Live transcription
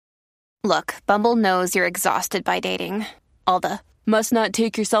Look, Bumble knows you're exhausted by dating. All the must not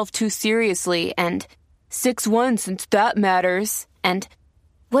take yourself too seriously and 6'1" since that matters. And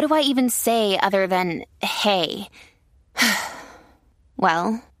what do I even say other than hey?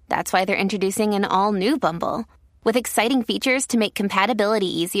 Well, that's why they're introducing an all-new Bumble with exciting features to make compatibility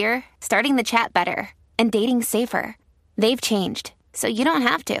easier, starting the chat better, and dating safer. They've changed, so you don't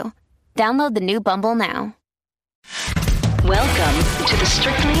have to. Download the new Bumble now. Welcome to the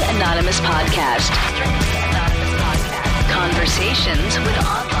Strictly Anonymous Podcast. Conversations with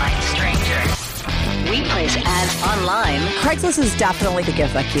online strangers. We place ads online. Craigslist is definitely the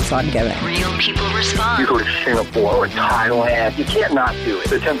gift that keeps on giving. Real people respond. You go to Singapore or Thailand, you can't not do it.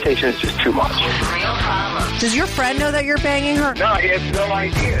 The temptation is just too much. Real problems. Does your friend know that you're banging her? No, he has no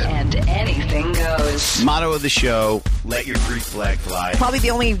idea. And anything goes. Motto of the show, let your Greek flag fly. Probably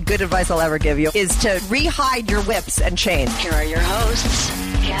the only good advice I'll ever give you is to re-hide your whips and chains. Here are your hosts,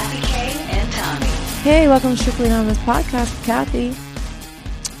 Kathy Kay and Tommy. Hey, welcome to Strictly Anonymous Podcast with Kathy.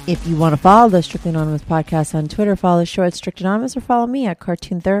 If you want to follow the Strictly Anonymous Podcast on Twitter, follow the show at Strict Anonymous or follow me at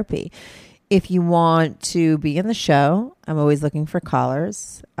Cartoon Therapy. If you want to be in the show, I'm always looking for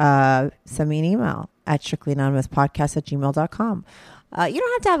callers. Send me an email at strictlyanonymouspodcast@gmail.com. You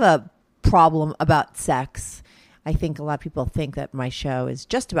don't have to have a problem about sex. I think a lot of people think that my show is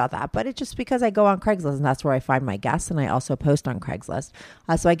just about that, but it's just because I go on Craigslist and that's where I find my guests, and I also post on Craigslist.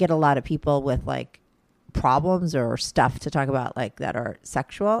 So I get a lot of people with like problems or stuff to talk about, like that are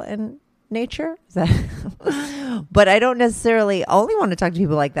sexual in nature. But I don't necessarily only want to talk to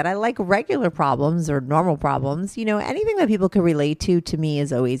people like that. I like regular problems or normal problems. You know, anything that people can relate to me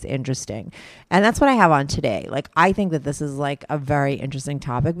is always interesting. And that's what I have on today. Like, I think that this is like a very interesting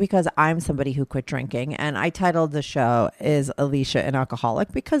topic because I'm somebody who quit drinking, and I titled the show Is Alicia an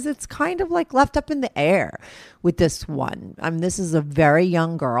Alcoholic? Because it's kind of like left up in the air with this one. This is a very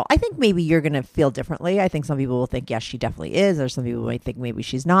young girl. I think maybe you're going to feel differently. I think some people will think, yes, she definitely is. Or some people might think maybe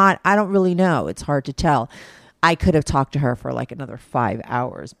she's not. I don't really know. It's hard to tell. I could have talked to her for like another 5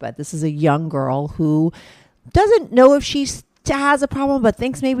 hours, but this is a young girl who doesn't know if she has a problem, but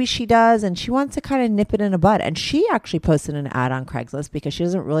thinks maybe she does, and she wants to kind of nip it in the bud. And she actually posted an ad on Craigslist because she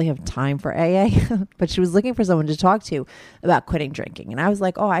doesn't really have time for AA, but she was looking for someone to talk to about quitting drinking. And I was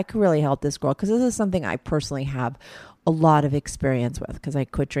like, oh, I could really help this girl because this is something I personally have a lot of experience with because I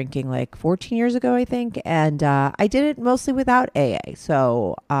quit drinking like 14 years ago, I think, and I did it mostly without AA.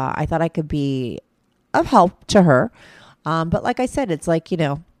 So I thought I could be of help to her. But like I said, it's like, you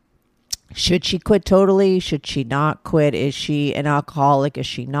know, should she quit totally? Should she not quit? Is she an alcoholic? Is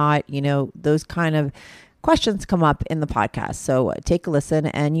she not? You know, those kind of questions come up in the podcast. So take a listen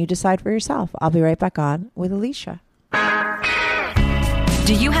and you decide for yourself. I'll be right back on with Alicia.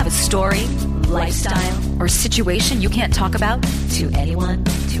 Do you have a story, lifestyle, or situation you can't talk about to anyone?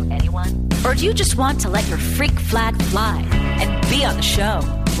 Or do you just want to let your freak flag fly and be on the show?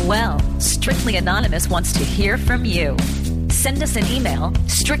 Well, Strictly Anonymous wants to hear from you. Send us an email,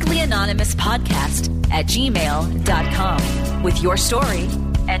 strictlyanonymouspodcast@gmail.com with your story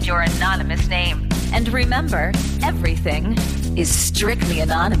and your anonymous name. And remember, everything is strictly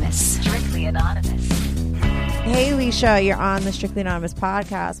anonymous. Strictly Anonymous. Hey, Alicia, you're on the Strictly Anonymous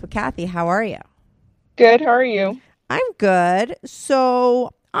Podcast with Kathy. How are you? Good. How are you? I'm good.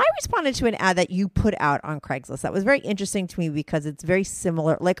 So I responded to an ad that you put out on Craigslist. That was very interesting to me because it's very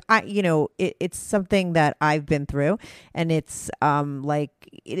similar. Like it's something that I've been through, and it's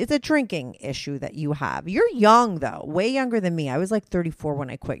it's a drinking issue that you have. You're young though, way younger than me. I was like 34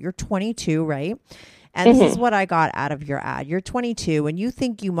 when I quit. You're 22, right? And this is what I got out of your ad. You're 22 and you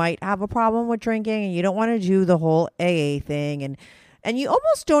think you might have a problem with drinking and you don't want to do the whole AA thing, and you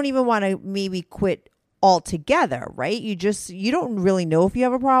almost don't even want to maybe quit altogether, right? You don't really know if you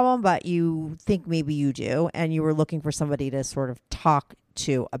have a problem, but you think maybe you do, and you were looking for somebody to sort of talk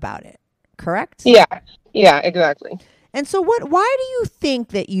to about it, correct? Yeah, exactly. And so why do you think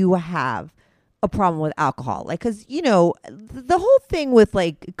that you have a problem with alcohol? Like, because, you know, the whole thing with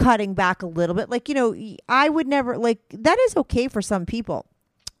like cutting back a little bit, like, you know, I would never, like, that is okay for some people.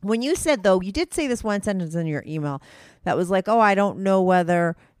 When you said, though, you did say this one sentence in your email that was like, oh, I don't know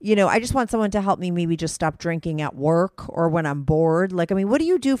whether, you know, I just want someone to help me maybe just stop drinking at work or when I'm bored. Like, I mean, what do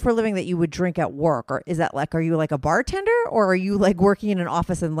you do for a living that you would drink at work? Or is that like, are you like a bartender, or are you like working in an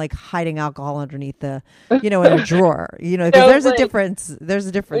office and like hiding alcohol underneath the, you know, in a drawer? You know, because there's a difference. There's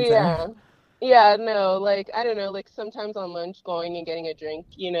a difference there. Yeah, no, like, I don't know, like sometimes on lunch going and getting a drink,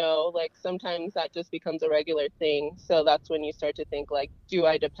 you know, like sometimes that just becomes a regular thing. So that's when you start to think like, do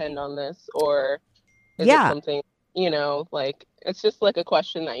I depend on this, or is it something, you know, like it's just like a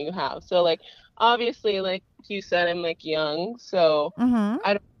question that you have. So like, obviously, like you said, I'm like young, so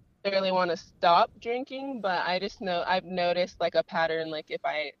I don't necessarily want to stop drinking, but I just know I've noticed like a pattern, like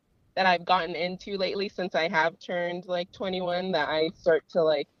that I've gotten into lately since I have turned like 21, that I start to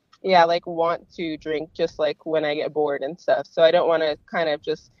like, yeah, like want to drink just like when I get bored and stuff. So I don't want to kind of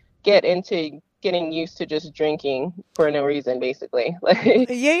just get into getting used to just drinking for no reason, basically. Like,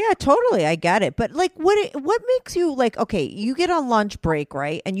 Yeah, totally. I get it. But like what makes you like, okay, you get on lunch break,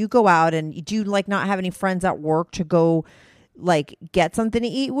 right? And you go out and do you like not have any friends at work to go like get something to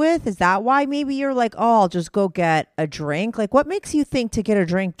eat with? Is that why maybe you're like, oh, I'll just go get a drink? Like what makes you think to get a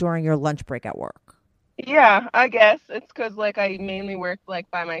drink during your lunch break at work? yeah, I guess it's because like I mainly work like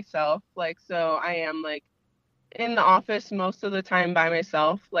by myself. Like, so I am like in the office most of the time by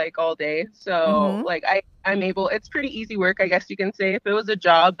myself, like all day. So Mm-hmm. like I'm able, it's pretty easy work, I guess you can say. If it was a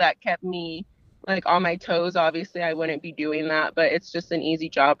job that kept me like on my toes, obviously I wouldn't be doing that, but it's just an easy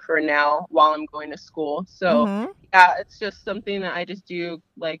job for now while I'm going to school. So Mm-hmm. yeah, it's just something that I just do,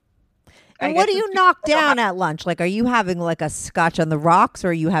 like, I And what guess do it's you because knock I don't have. down at lunch? Like, are you having like a scotch on the rocks or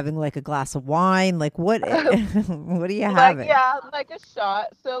are you having like a glass of wine? Like what, what are you Like, having? yeah, like a shot.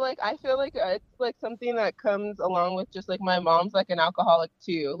 So like I feel like it's like something that comes along with just like my mom's like an alcoholic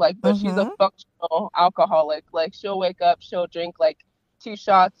too. Like, but she's a Mm-hmm. functional alcoholic. Like she'll wake up, she'll drink like 2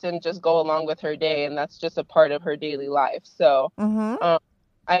 shots and just go along with her day, and that's just a part of her daily life. So Mm-hmm. um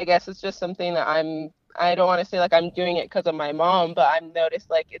I guess it's just something that I don't want to say like I'm doing it because of my mom, but I've noticed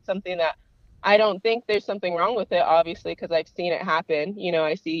like it's something that I don't think there's something wrong with it, obviously, because I've seen it happen. You know,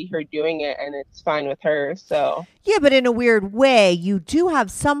 I see her doing it and it's fine with her. So Yeah, but in a weird way, you do have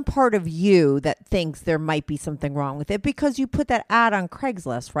some part of you that thinks there might be something wrong with it because you put that ad on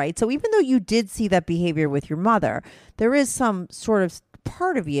Craigslist, right? So even though you did see that behavior with your mother, there is some sort of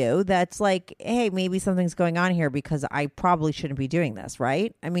part of you that's like, hey, maybe something's going on here because I probably shouldn't be doing this,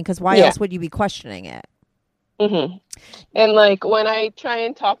 right? I mean, because why yeah. else would you be questioning it? hmm And like when I try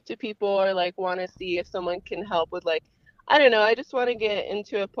and talk to people or like want to see if someone can help with like, I don't know, I just want to get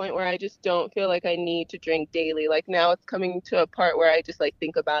into a point where I just don't feel like I need to drink daily. Like now it's coming to a part where I just like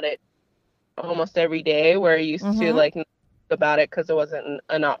think about it almost every day, where I used to Mm-hmm. like not think about it because it wasn't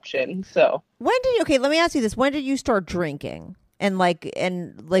an option. So Okay, let me ask you this. When did you start drinking? And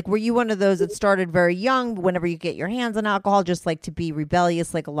like were you one of those that started very young, whenever you get your hands on alcohol, just like to be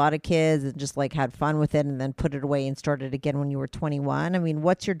rebellious like a lot of kids and just like had fun with it and then put it away and started again when you were 21? I mean,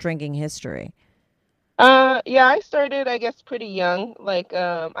 what's your drinking history? yeah, I started I guess pretty young. Like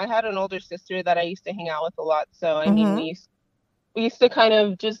I had an older sister that I used to hang out with a lot. So I mean Mhm. we used to kind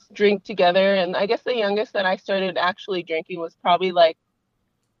of just drink together, and I guess the youngest that I started actually drinking was probably like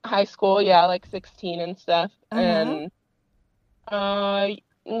high school, yeah, like 16 and stuff. Mhm. And uh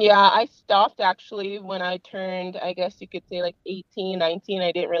yeah, I stopped actually when I turned, I guess you could say like 18, 19.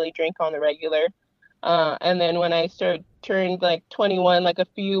 I didn't really drink on the regular. And then when I started turned like 21, like a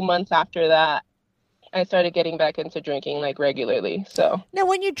few months after that, I started getting back into drinking like regularly. So Now,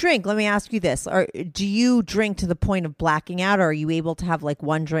 when you drink, let me ask you this. Do you drink to the point of blacking out, or are you able to have like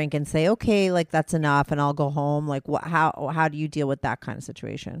one drink and say, "Okay, like that's enough and I'll go home?" Like how do you deal with that kind of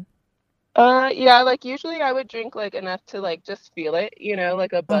situation? yeah, like usually I would drink like enough to like just feel it, you know,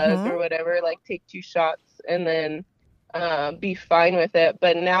 like a buzz Mhm. or whatever, like take 2 shots and then be fine with it.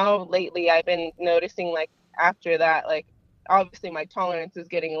 But now lately I've been noticing like after that, like obviously my tolerance is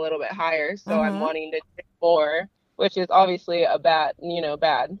getting a little bit higher, so I'm Mhm. wanting to drink more, which is obviously a bad, you know,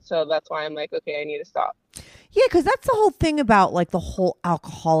 bad. So that's why I'm like, okay, I need to stop. Yeah, because that's the whole thing about like the whole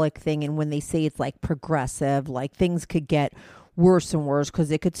alcoholic thing. And when they say it's like progressive, like things could get worse and worse because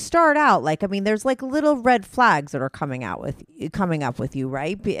it could start out like, I mean, there's like little red flags that are coming up with you,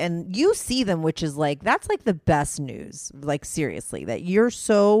 right? And you see them, which is like, that's like the best news. Like, seriously, that you're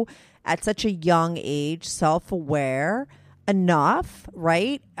so at such a young age, self aware enough,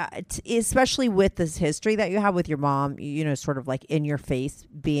 right? Especially with this history that you have with your mom, you know, sort of like in your face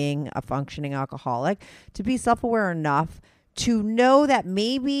being a functioning alcoholic, to be self aware enough to know that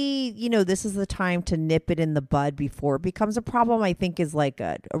maybe, you know, this is the time to nip it in the bud before it becomes a problem, I think is like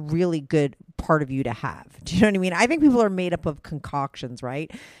a really good part of you to have. Do you know what I mean? I think people are made up of concoctions,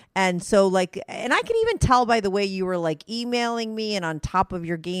 right? And so like, and I can even tell by the way you were like emailing me and on top of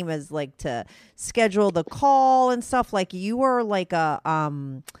your game as like to schedule the call and stuff. Like you were like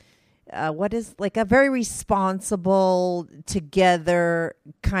what is like a very responsible together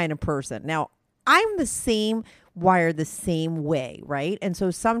kind of person. Now, I'm the same, wired the same way, right? And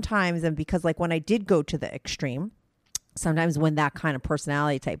so sometimes, and because like when I did go to the extreme, sometimes when that kind of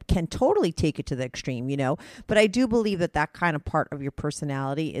personality type can totally take it to the extreme, you know, but I do believe that that kind of part of your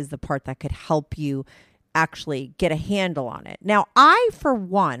personality is the part that could help you actually get a handle on it. Now, I, for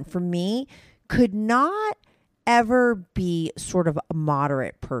one, for me, could not ever be sort of a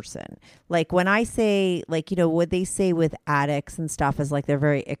moderate person. Like when I say, like, what they say with addicts and stuff is like they're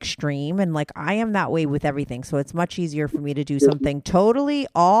very extreme, and like I am that way with everything. So it's much easier for me to do something totally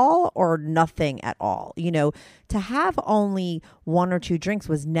all or nothing at all. To have only 1 or 2 drinks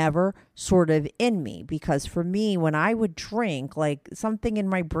was never sort of in me, because for me, when I would drink, like something in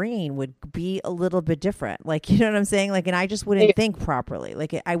my brain would be a little bit different. Like, you know what I'm saying? Like, and I just wouldn't think properly.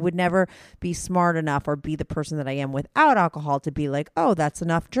 Like I would never be smart enough or be the person that I am without alcohol to be like, oh, that's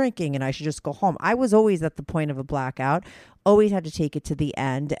enough drinking and I should just go home. I was always at the point of a blackout, always had to take it to the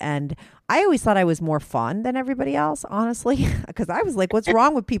end. And I always thought I was more fun than everybody else, honestly, because I was like, what's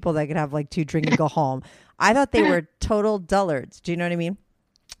wrong with people that could have like 2 drinks and go home? I thought they were total dullards. Do you know what I mean?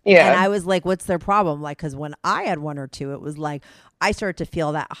 Yeah. And I was like, what's their problem? Like, because when I had 1 or 2, it was like I started to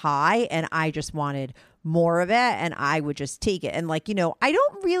feel that high and I just wanted more of it and I would just take it. And like, I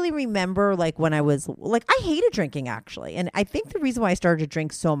don't really remember like when I was like, I hated drinking actually. And I think the reason why I started to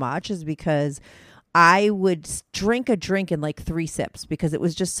drink so much is because I would drink a drink in like 3 sips because it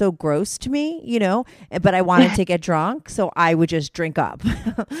was just so gross to me, but I wanted to get drunk. So I would just drink up.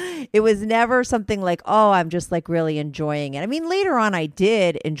 It was never something like, oh, I'm just like really enjoying it. I mean, later on I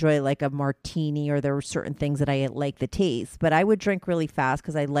did enjoy like a martini, or there were certain things that I liked the taste, but I would drink really fast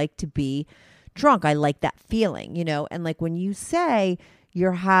because I like to be drunk. I like that feeling, and like when you say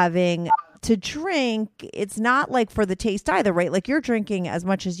you're having to drink, it's not like for the taste either, right? Like you're drinking as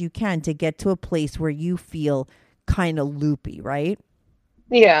much as you can to get to a place where you feel kind of loopy, right?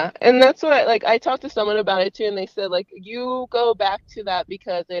 Yeah, and that's what I talked to someone about it too, and they said like you go back to that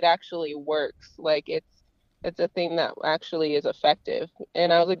because it actually works. Like it's a thing that actually is effective.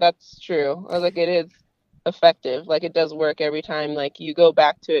 And I was like, that's true. I was like, it is effective. Like it does work every time. Like you go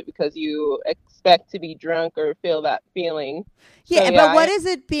back to it because you expect to be drunk or feel that feeling. Yeah, so, but what is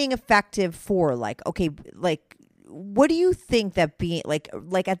it being effective for? Like, okay, like what do you think that being like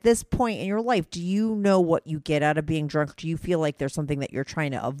at this point in your life, do you know what you get out of being drunk? Do you feel like there's something that you're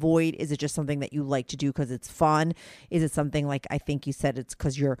trying to avoid? Is it just something that you like to do because it's fun? Is it something like, I think you said it's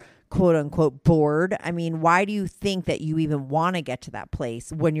because you're quote unquote bored? I mean, why do you think that you even want to get to that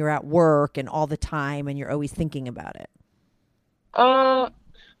place when you're at work and all the time and you're always thinking about it?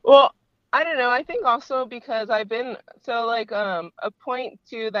 Well, I don't know. I think also because I've been so like a point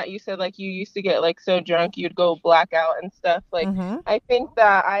too that you said like you used to get like so drunk you'd go blackout and stuff. Like I think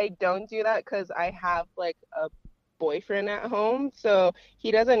that I don't do that because I have like a boyfriend at home, so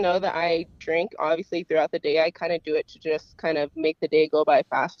he doesn't know that I drink. Obviously, throughout the day, I kind of do it to just kind of make the day go by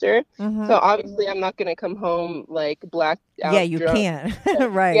faster. So obviously, I'm not gonna come home like blacked out. Yeah, you drunk.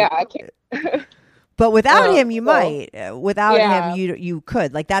 can't. Right. Yeah, I can't. But without him, you might. Without yeah. him, you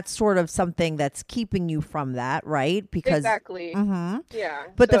could. Like that's sort of something that's keeping you from that, right? Because exactly. Yeah.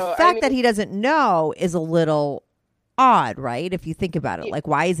 But so, the fact that he doesn't know is a little odd, right? If you think about it, like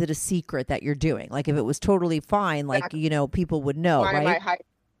why is it a secret that you're doing? Like if it was totally fine, like people would know, why right?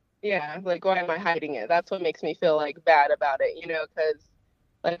 Like why am I hiding it? That's what makes me feel like bad about it, because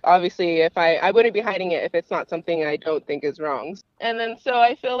like obviously if I wouldn't be hiding it if it's not something I don't think is wrong. And then so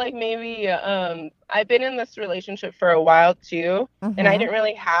I feel like maybe I've been in this relationship for a while too, and I didn't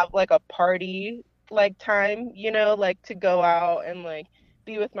really have like a party like time, like to go out and like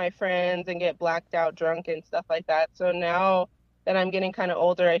be with my friends and get blacked out drunk and stuff like that. So now that I'm getting kind of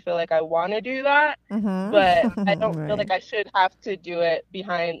older, I feel like I want to do that, but I don't feel like I should have to do it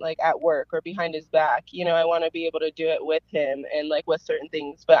behind, like at work or behind his back. I want to be able to do it with him and like with certain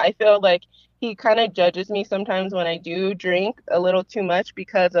things. But I feel like he kind of judges me sometimes when I do drink a little too much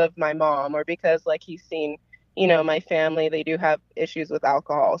because of my mom or because like he's seen, my family, they do have issues with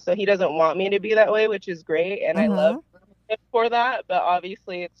alcohol. So he doesn't want me to be that way, which is great. And I love him for that. But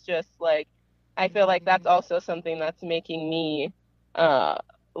obviously it's just like, I feel like that's also something that's making me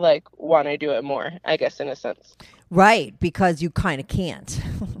like want to do it more, I guess, in a sense. Right, because you kind of can't.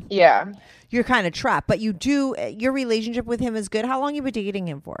 Yeah. You're kind of trapped, but you do, your relationship with him is good. How long have you been dating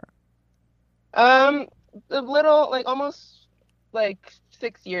him for? A little, like almost like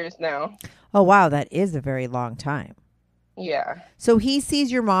 6 years now. Oh, wow, that is a very long time. Yeah. So he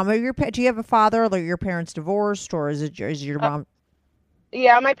sees your mom, or do you have a father, or your parents divorced, or is your mom?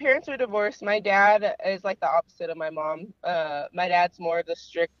 Yeah, my parents were divorced. My dad is like the opposite of my mom. My dad's more of the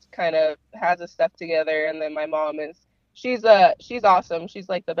strict kind of has his stuff together, and then my mom she's awesome. She's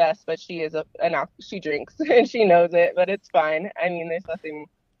like the best, but she is she drinks and she knows it, but it's fine. I mean, there's nothing,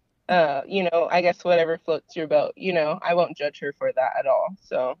 I guess whatever floats your boat. I won't judge her for that at all.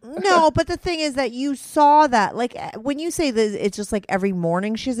 So no, but the thing is that you saw that, like when you say that it's just like every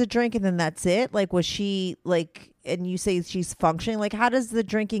morning she has a drink and then that's it. Like was she like? And you say she's functioning, like how does the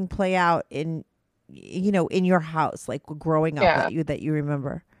drinking play out in in your house, like growing up that you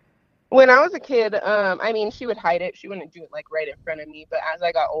remember? When I was a kid, I mean, she would hide it. She wouldn't do it like right in front of me. But as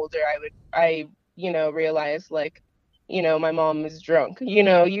I got older, I realized like, my mom is drunk.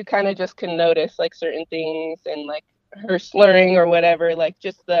 You kind of just can notice like certain things and like her slurring or whatever, like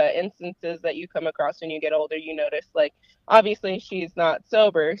just the instances that you come across when you get older, you notice like, obviously she's not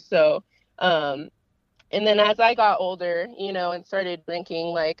sober. So, and then as I got older, and started drinking,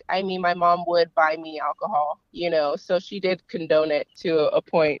 like, I mean, my mom would buy me alcohol, so she did condone it to a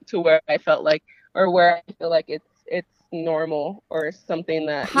point to where I felt like, or where I feel like it's normal or something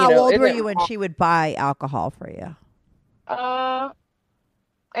that, How old were you when she would buy alcohol for you?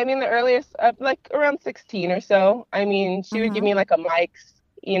 I mean, the earliest, like around 16 or so. I mean, she would give me like a Mike's,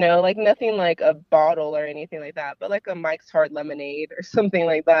 like nothing like a bottle or anything like that, but like a Mike's Hard Lemonade or something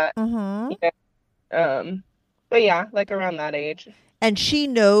like that. But yeah, like around that age. And she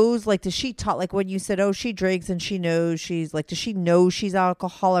knows, like, does she talk, like when you said, oh, she drinks and she knows she's like, does she know she's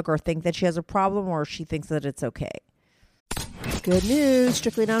alcoholic or think that she has a problem, or she thinks that it's okay? Good news.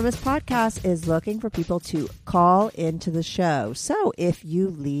 Strictly Anonymous Podcast is looking for people to call into the show. So if you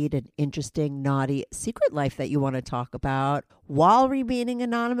lead an interesting, naughty secret life that you want to talk about while remaining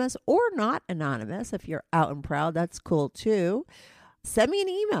anonymous or not anonymous, if you're out and proud, that's cool too. Send me an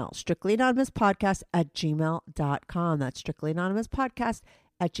email, strictlyanonymouspodcast@gmail.com. That's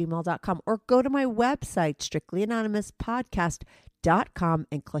strictlyanonymouspodcast@gmail.com. Or go to my website, strictlyanonymouspodcast.com,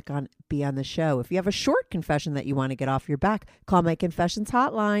 and click on Be on the Show. If you have a short confession that you want to get off your back, call my confessions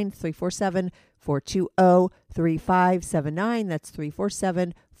hotline, 347-420-3579. That's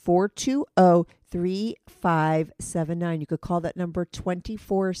 347-420-3579. You could call that number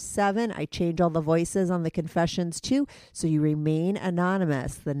 24/7. I change all the voices on the confessions too, so you remain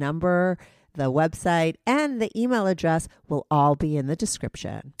anonymous. The number, the website, and the email address will all be in the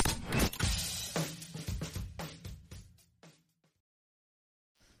description.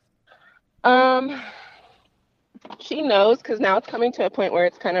 She knows, because now it's coming to a point where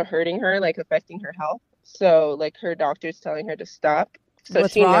it's kind of hurting her, like affecting her health. So like her doctor's telling her to stop. So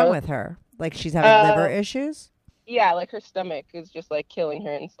what's wrong with her? Like she's having liver issues? Yeah, like her stomach is just like killing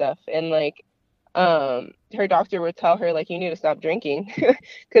her and stuff. And like her doctor would tell her like, you need to stop drinking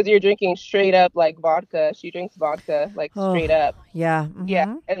because you're drinking straight up like vodka. She drinks vodka like straight up. Yeah. Mm-hmm.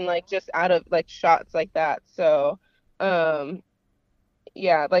 Yeah. And like just out of like shots like that. So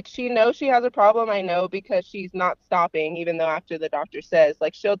yeah, like she knows she has a problem. I know, because she's not stopping, even though after the doctor says,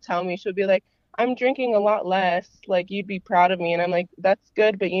 like, she'll tell me, she'll be like, I'm drinking a lot less. Like, you'd be proud of me. And I'm like, that's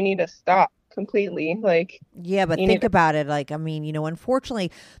good, but you need to stop completely. Like, yeah, but think about it. Like, I mean,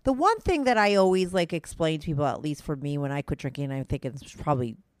 unfortunately, the one thing that I always like explain to people, at least for me, when I quit drinking, I think it's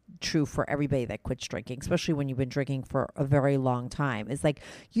probably true for everybody that quits drinking, especially when you've been drinking for a very long time, is like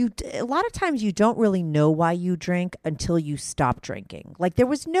a lot of times you don't really know why you drink until you stop drinking. Like there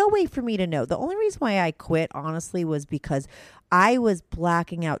was no way for me to know. The only reason why I quit, honestly, was because I was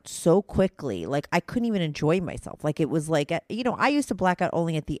blacking out so quickly. Like I couldn't even enjoy myself. Like it was like, I used to black out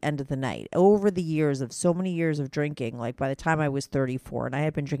only at the end of the night. Over the years of so many years of drinking, like by the time I was 34, and I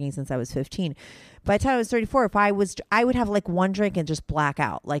had been drinking since I was 15. By the time I was 34, I would have like one drink and just black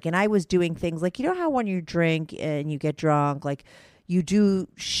out. Like, and I was doing things like, how when you drink and you get drunk, like you do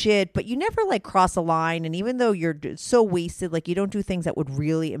shit, but you never like cross a line. And even though you're so wasted, like you don't do things that would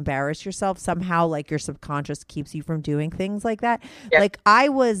really embarrass yourself. Somehow like your subconscious keeps you from doing things like that. Yeah. Like I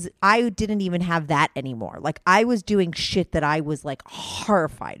didn't even have that anymore. Like I was doing shit that I was like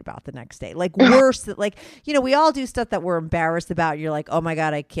horrified about the next day. Like worse, that like, we all do stuff that we're embarrassed about. You're like, oh my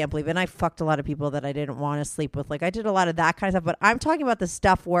God, I can't believe it. And I fucked a lot of people that I didn't want to sleep with. Like I did a lot of that kind of stuff, but I'm talking about the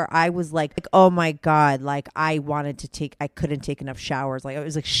stuff where I was like, oh my God, like I couldn't take enough showers. Like I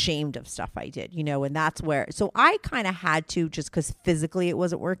was ashamed of stuff I did, and that's where, so I kind of had to, just because physically it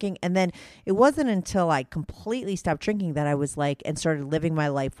wasn't working. And then it wasn't until I completely stopped drinking that I was like, and started living my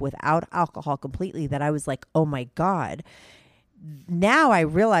life without alcohol completely, that I was like, oh my God. Now I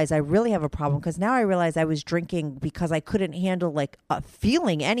realize I really have a problem, because now I realize I was drinking because I couldn't handle like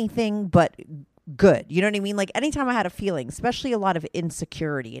feeling anything but good. You know what I mean? Like anytime I had a feeling, especially a lot of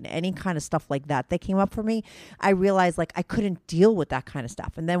insecurity and any kind of stuff like that came up for me, I realized like I couldn't deal with that kind of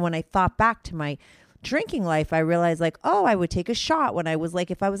stuff. And then when I thought back to my drinking life, I realized like, oh, I would take a shot when I was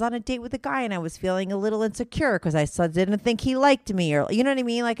like, if I was on a date with a guy and I was feeling a little insecure because I didn't think he liked me, or you know what I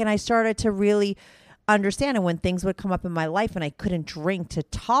mean? Like, and I started to really understand. And when things would come up in my life and I couldn't drink to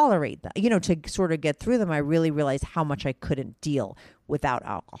tolerate that, to sort of get through them, I really realized how much I couldn't deal without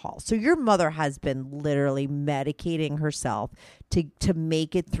alcohol. So your mother has been literally medicating herself to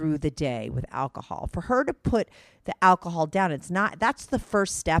make it through the day with alcohol. For her to put the alcohol down, that's the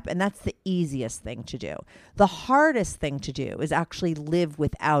first step, and that's the easiest thing to do. The hardest thing to do is actually live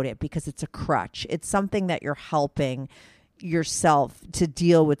without it, because it's a crutch. It's something that you're helping yourself to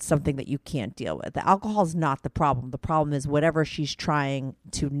deal with something that you can't deal with. The alcohol is not the problem. The problem is whatever she's trying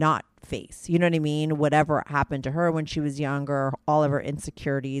to not face. You know what I mean? Whatever happened to her when she was younger, all of her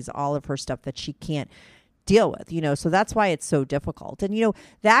insecurities, all of her stuff that she can't deal with, so that's why it's so difficult. And,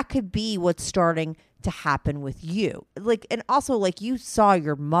 that could be what's starting to happen with you. And also you saw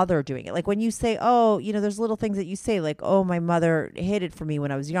your mother doing it. When you say, oh, there's little things that you say oh, my mother hid it from me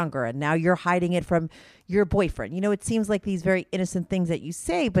when I was younger, and now you're hiding it from your boyfriend. It seems like these very innocent things that you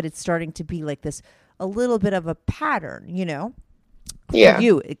say, but it's starting to be this, a little bit of a pattern, Yeah. For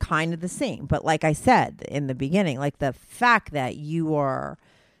you, it kind of the same. But like I said in the beginning, the fact that you are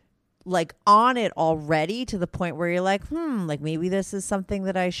on it already to the point where you're maybe this is something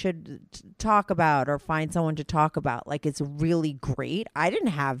that I should talk about or find someone to talk about. It's really great. I didn't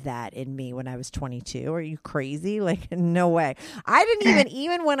have that in me when I was 22. Are you crazy? No way. I didn't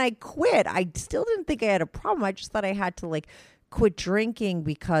even when I quit, I still didn't think I had a problem. I just thought I had to quit drinking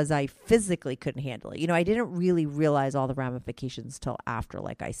because I physically couldn't handle it. I didn't really realize all the ramifications till after,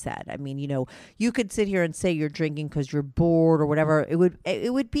 like I said. I mean, you could sit here and say you're drinking because you're bored or whatever. It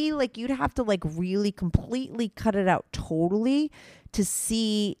would be you'd have to really completely cut it out totally to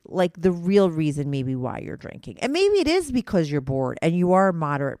see the real reason maybe why you're drinking. And maybe it is because you're bored and you are a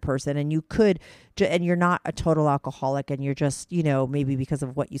moderate person and you could, and you're not a total alcoholic and you're just, maybe because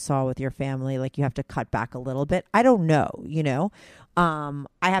of what you saw with your family, you have to cut back a little bit. I don't know, I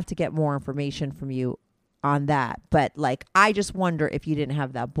have to get more information from you on that. But I just wonder if you didn't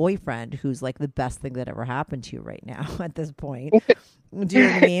have that boyfriend who's the best thing that ever happened to you right now at this point. Do you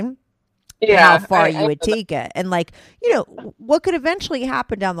know what I mean? Yeah, how far you would take it. And what could eventually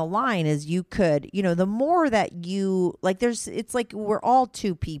happen down the line is you could, the more that you it's we're all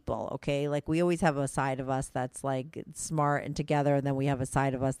two people. Okay. We always have a side of us that's smart and together. And then we have a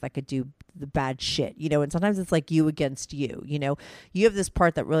side of us that could do the bad shit, and sometimes it's you against you, you have this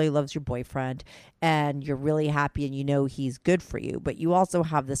part that really loves your boyfriend and you're really happy and he's good for you. But you also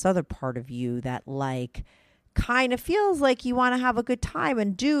have this other part of you that kind of feels like you want to have a good time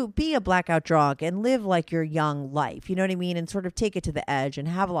and be a blackout drunk and live your young life, you know what I mean? And sort of take it to the edge and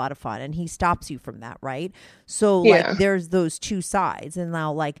have a lot of fun. And he stops you from that, right? So there's those two sides. And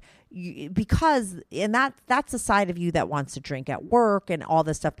now that's a side of you that wants to drink at work and all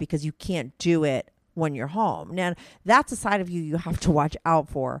this stuff because you can't do it when you're home. Now, that's a side of you have to watch out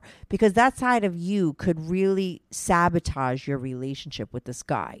for, because that side of you could really sabotage your relationship with this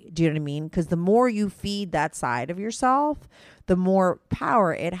guy. Do you know what I mean? Because the more you feed that side of yourself, the more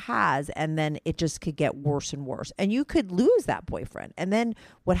power it has, and then it just could get worse and worse. And you could lose that boyfriend. And then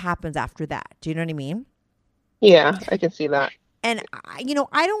what happens after that? Do you know what I mean? Yeah, I can see that. And, I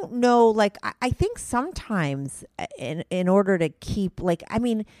don't know, I think sometimes in order to keep,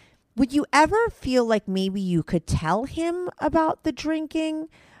 would you ever feel like maybe you could tell him about the drinking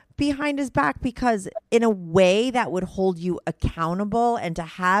behind his back? Because in a way that would hold you accountable, and to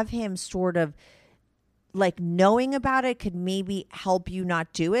have him sort of knowing about it could maybe help you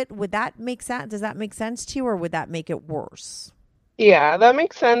not do it. Would that make sense? Does that make sense to you, or would that make it worse? Yeah, that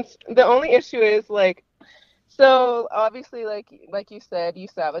makes sense. The only issue is so obviously like you said, you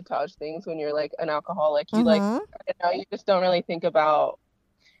sabotage things when you're an alcoholic. You you just don't really think about,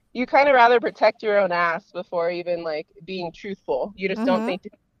 you kind of rather protect your own ass before even being truthful. You just don't think to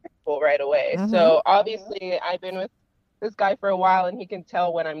be truthful right away. So obviously I've been with this guy for a while, and he can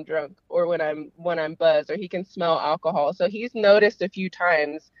tell when I'm drunk or when I'm buzzed, or he can smell alcohol. So he's noticed a few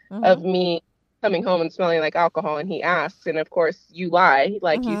times of me coming home and smelling like alcohol, and he asks, and of course you lie,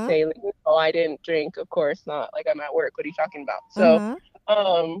 you say, oh, I didn't drink. Of course not. I'm at work. What are you talking about? So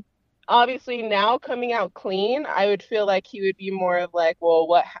obviously now coming out clean, I would feel like he would be more of well,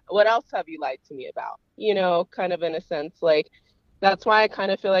 what else have you lied to me about? Kind of in a sense, that's why I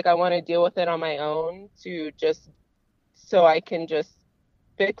kind of feel like I want to deal with it on my own, to just so I can just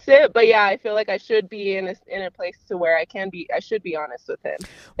fix it. But yeah, I feel like I should be in a place to where I should be honest with him.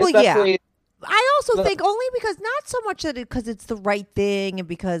 Well, especially, yeah. I also think only because, not so much that because it's the right thing and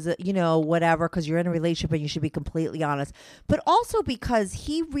because, whatever, because you're in a relationship and you should be completely honest, but also because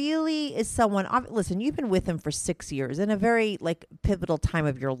he really is someone, listen, you've been with him for 6 years in a very pivotal time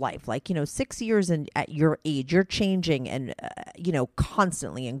of your life. 6 years at your age, you're changing and,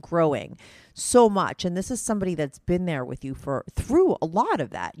 constantly and growing. so much. And this is somebody that's been there with you through a lot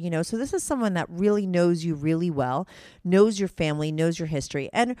of that, you know? So this is someone that really knows you really well, knows your family, knows your history,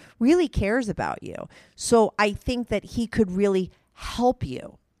 and really cares about you. So I think that he could really help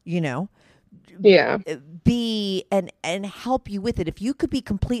you, you know? Yeah. Be and help you with it. If you could be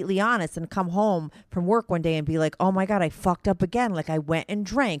completely honest and come home from work one day and be like, oh my God, I fucked up again. Like I went and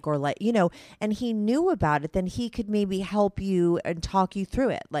drank, or like, you know, and he knew about it, then he could maybe help you and talk you through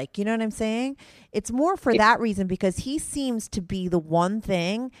it. Like, you know what I'm saying? It's more for that reason, because he seems to be the one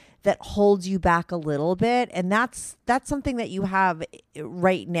thing that holds you back a little bit. And that's something that you have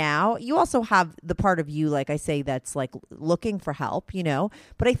right now. You also have the part of you, like I say, that's like looking for help, you know,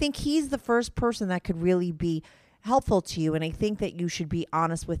 but I think he's the first person that could really be helpful to you. And I think that you should be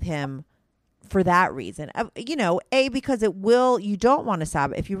honest with him for that reason. You know, because you don't want to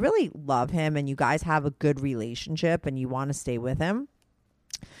sabotage. If you really love him and you guys have a good relationship and you want to stay with him,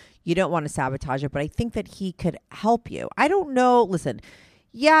 you don't want to sabotage it. But I think that he could help you. I don't know. Listen,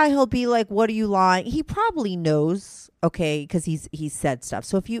 yeah, he'll be like, what are you lying? He probably knows, okay, because he's said stuff.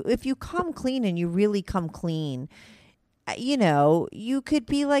 So if you come clean and you really come clean, you know, you could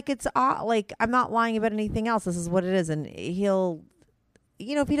be like, it's like, I'm not lying about anything else. This is what it is. And he'll,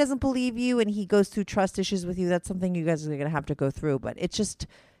 you know, if he doesn't believe you and he goes through trust issues with you, that's something you guys are going to have to go through. But it's just,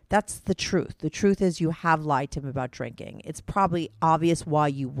 that's the truth. The truth is you have lied to him about drinking. It's probably obvious why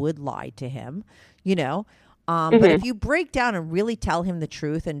you would lie to him, you know. But if you break down and really tell him the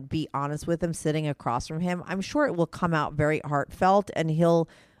truth and be honest with him sitting across from him, I'm sure it will come out very heartfelt and he'll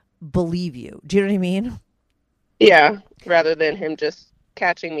believe you. Do you know what I mean? Yeah, rather than him just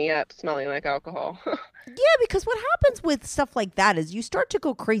catching me up smelling like alcohol. Yeah, because what happens with stuff like that is you start to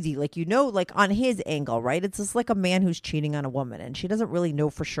go crazy. Like, you know, like on his angle, right? It's just like a man who's cheating on a woman and she doesn't really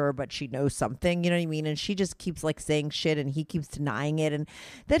know for sure, but she knows something, you know what I mean? And she just keeps like saying shit and he keeps denying it. And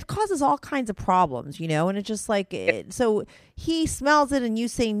that causes all kinds of problems, you know? And it's just like, so he smells it and you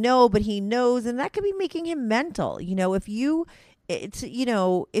say no, but he knows. And that could be making him mental. You know, if you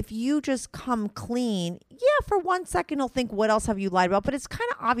just come clean, yeah, for 1 second he'll think, what else have you lied about? But it's kind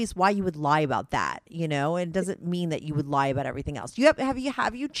of obvious why you would lie about that, you know, and it doesn't mean that you would lie about everything else.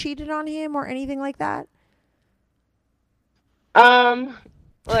 Have you cheated on him or anything like that? So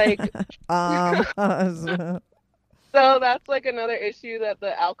that's like another issue that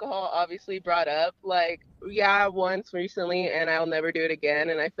the alcohol obviously brought up. Like, yeah, once recently, and I'll never do it again.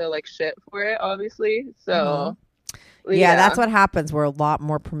 And I feel like shit for it, obviously. So. Yeah, that's what happens. We're a lot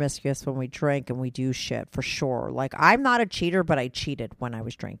more promiscuous when we drink and we do shit, for sure. Like, I'm not a cheater, but I cheated when I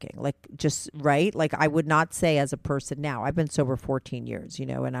was drinking. Like, just, right? Like, I would not say as a person now. I've been sober 14 years, you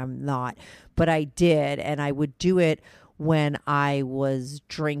know, and I'm not. But I did, and I would do it when I was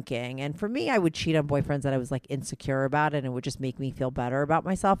drinking. And for me, I would cheat on boyfriends that I was like insecure about, and it would just make me feel better about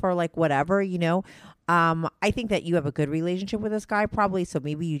myself or like whatever, you know. I think that you have a good relationship with this guy probably. So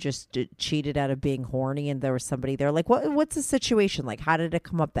maybe you just cheated out of being horny and there was somebody there. Like, what's the situation? Like, how did it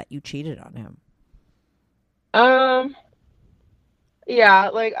come up that you cheated on him? Yeah,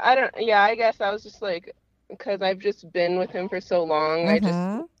 like, I guess I was just like, because I've just been with him for so long.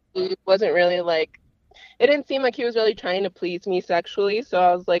 It wasn't really like, it didn't seem like he was really trying to please me sexually. So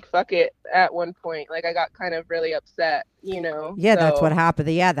I was like, fuck it at one point. Like, I got kind of really upset, you know? Yeah, so. That's what happened.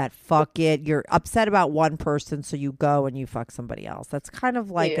 Yeah, that fuck it. You're upset about one person, so you go and you fuck somebody else. That's kind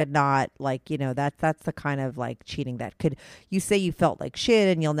of like a not like, you know, that's the kind of like cheating that could, you say you felt like shit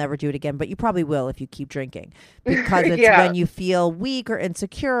and you'll never do it again, but you probably will if you keep drinking. Because it's when you feel weak or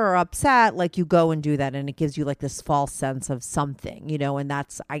insecure or upset, like you go and do that and it gives you like this false sense of something, you know, and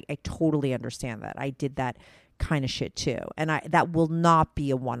that's, I totally understand that. I did that kind of shit too, and that will not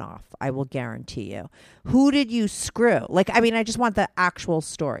be a one-off. I will guarantee you. Who did you screw? Like, I mean, I just want the actual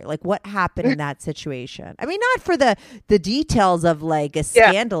story. Like, what happened in that situation? I mean, not for the details of like a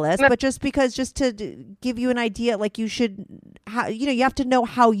scandalous, but just to give you an idea. Like, you should, you know, you have to know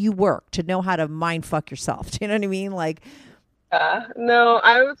how you work to know how to mind fuck yourself. Do you know what I mean? Like, no,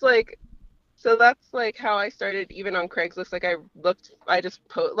 I was like. So that's like how I started even on Craigslist. Like, I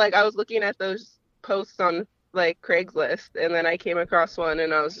was looking at those posts on like Craigslist, and then I came across one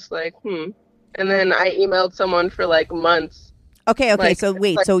and I was just like, and then I emailed someone for like months. Okay. Like, so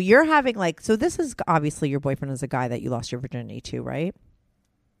wait, so you're having like, so this is obviously your boyfriend is a guy that you lost your virginity to, right?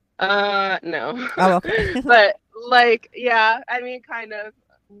 No. Oh, okay. But like, yeah, I mean, kind of.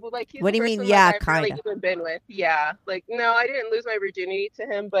 Like, he's what do you mean? Yeah, kind of. I've really even been with. Yeah, like, no, I didn't lose my virginity to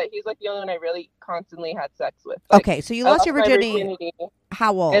him, but he's like the only one I really constantly had sex with. Like, okay, so you lost your virginity.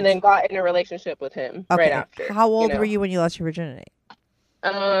 How old? And then got in a relationship with him right after. How old were you when you lost your virginity?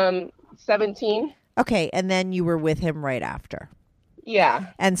 17. Okay, and then you were with him right after. Yeah.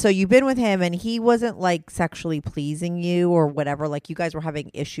 And so you've been with him and he wasn't like sexually pleasing you or whatever. Like you guys were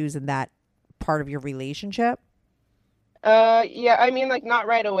having issues in that part of your relationship. Yeah, I mean, like not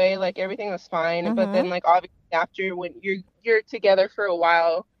right away, like everything was fine, but then like obviously after when you're together for a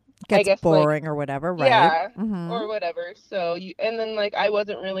while, I Gets guess like boring or whatever, right? yeah, Mm-hmm. or whatever. So you and then like I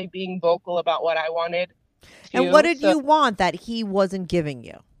wasn't really being vocal about what I wanted And what to. did So you want that he wasn't giving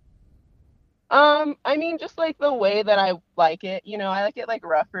you? I mean, just like the way that I like it, you know, I like it like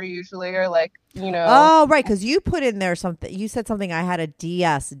rougher usually, or like, you know, Oh, right, because you put in there something. You said something. I had a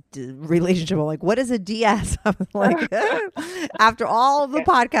DS relationship. I'm like, what is a DS? I'm like, after all of the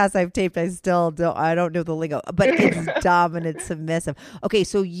podcasts I've taped, I still don't. I don't know the lingo, but it's dominant, submissive. Okay,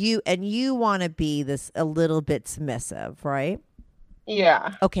 so you want to be this a little bit submissive, right?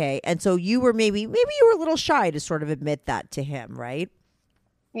 yeah. Okay, and so you were maybe you were a little shy to sort of admit that to him, right?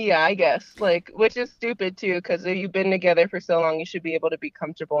 Yeah, I guess. Like, which is stupid too, because if you've been together for so long, you should be able to be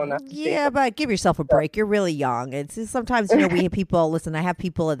comfortable enough to say Yeah, but give yourself a break. You're really young. It's just sometimes, we have people, listen, I have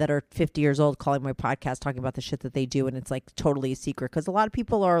people that are 50 years old calling my podcast talking about the shit that they do, and it's like totally a secret because a lot of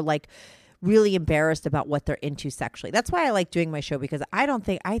people are like really embarrassed about what they're into sexually. That's why I like doing my show, because I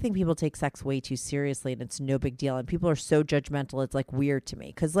think people take sex way too seriously and it's no big deal. And people are so judgmental. It's like weird to me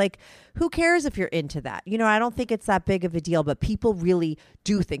because like, who cares if you're into that? I don't think it's that big of a deal, but people really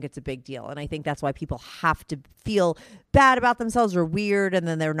do think it's a big deal. And I think that's why people have to feel bad about themselves or weird and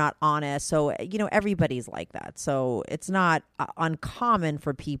then they're not honest. So, everybody's like that. So it's not uncommon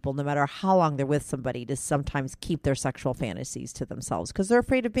for people, no matter how long they're with somebody, to sometimes keep their sexual fantasies to themselves because they're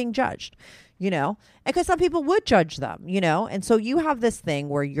afraid of being judged. And because some people would judge them, and so you have this thing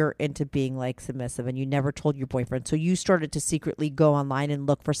where you're into being like submissive and you never told your boyfriend. So you started to secretly go online and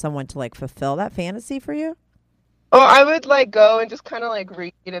look for someone to like fulfill that fantasy for you. Oh, I would like go and just kind of like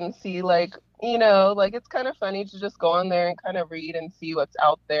read and see like, like it's kind of funny to just go on there and kind of read and see what's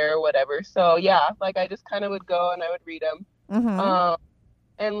out there or whatever. So yeah, like I just kind of would go and I would read them. Mm-hmm.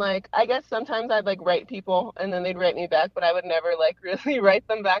 And like, I guess sometimes I'd like write people and then they'd write me back, but I would never like really write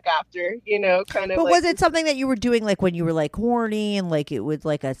them back after, kind of But like. was it something that you were doing like when you were like horny and like it was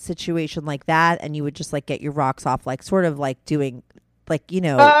like a situation like that and you would just like get your rocks off, like sort of like doing like,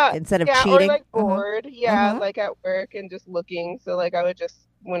 instead of yeah, cheating? or like bored. Yeah, like at work and just looking. So like I would just,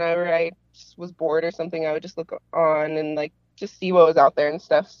 whenever I just was bored or something, I would just look on and like just see what was out there and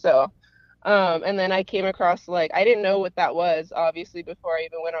stuff. So and then I came across like, I didn't know what that was, obviously, before I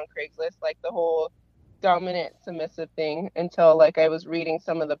even went on Craigslist, like the whole dominant submissive thing, until like I was reading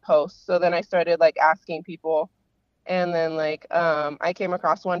some of the posts. So then I started like asking people, and then like I came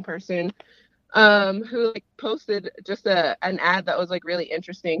across one person who like posted just an ad that was like really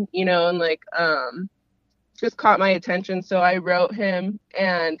interesting, and like just caught my attention. So I wrote him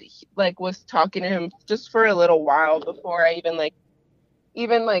and like was talking to him just for a little while before I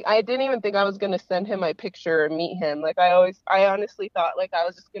even I didn't even think I was going to send him my picture or meet him. Like I honestly thought like I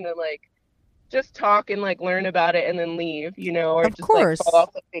was just going to like just talk and like learn about it and then leave, or Of just course. like fall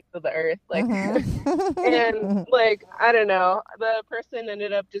off the face of the earth. Like, and like, I don't know, the person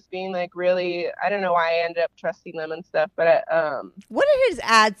ended up just being like really, I don't know why I ended up trusting them and stuff. But, What did his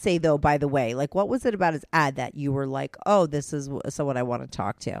ad say though, by the way? Like what was it about his ad that you were like, oh, this is someone I want to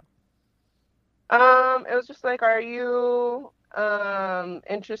talk to? It was just like, are you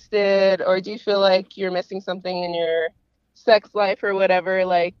interested, or do you feel like you're missing something in your sex life or whatever?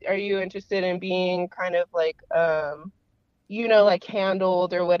 Like, are you interested in being kind of like like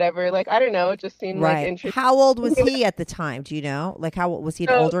handled or whatever? Like, I don't know, it just seemed like interesting. How old was he at the time? Do you know? Like, how was he?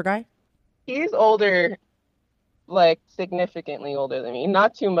 An older guy? He's older, like significantly older than me.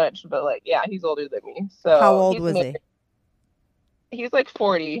 Not too much, but like, yeah, he's older than me. So how old was he? He's like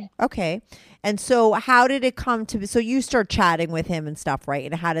 40. Okay. And so how did it come to, so you start chatting with him and stuff, right?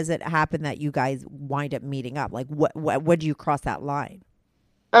 And how does it happen that you guys wind up meeting up? Like when do you cross that line?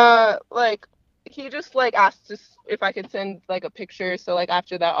 Like he just like asked if I could send like a picture. So like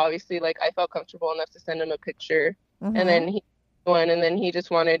after that, obviously like I felt comfortable enough to send him a picture. Mm-hmm. And then he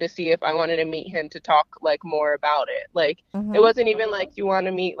just wanted to see if I wanted to meet him to talk like more about it. Like Mm-hmm. It wasn't even like, do you want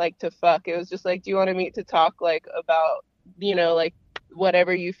to meet like to fuck? It was just like, do you want to meet to talk like about, like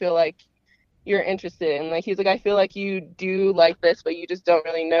whatever you feel like you're interested in. Like he's like, I feel like you do like this, but you just don't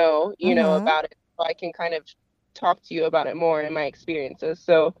really know, about it. So I can kind of talk to you about it more in my experiences.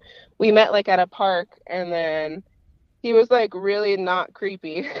 So we met like at a park, and then he was like really not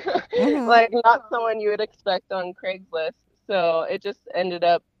creepy, like not someone you would expect on Craigslist. So it just ended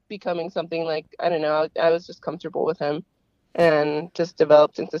up becoming something like, I don't know, I was just comfortable with him and just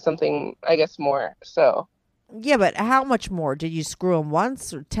developed into something, I guess, more. So. Yeah, but how much more? Did you screw him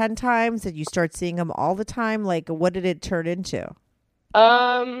once or 10 times? Did you start seeing him all the time? Like, what did it turn into?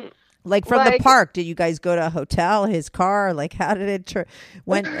 Like from the Like, park, did you guys go to a hotel, his car? Like how did it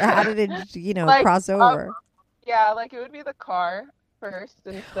how did it, like, cross over? yeah, like it would be the car first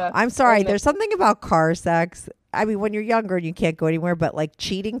and stuff. I'm sorry, and then- there's something about car sex. I mean, when you're younger and you can't go anywhere, but like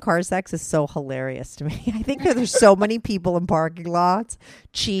cheating car sex is so hilarious to me. I think that there's so many people in parking lots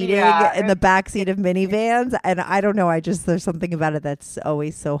cheating Yeah, in the backseat of minivans. And I don't know. There's something about it that's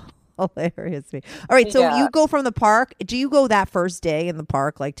always so hilarious to me. All right. So Yeah. you go from the park. Do you go that first day in the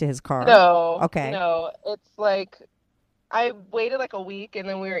park, like to his car? No. Okay. No, it's like I waited like a week and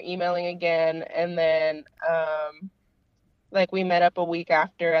then we were emailing again and then like we met up a week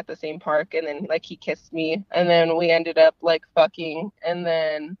after at the same park and then like he kissed me and then we ended up like fucking and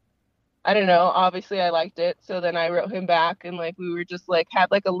then I don't know, obviously I liked it. So then I wrote him back and like we were just like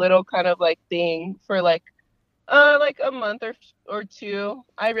had like a little kind of like thing for like a month or two.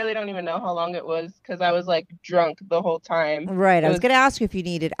 I really don't even know how long it was because I was like drunk the whole time. Right. I was was- going to ask you if you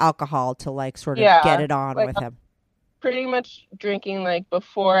needed alcohol to like sort of Yeah, get it on like, with him. Pretty much drinking like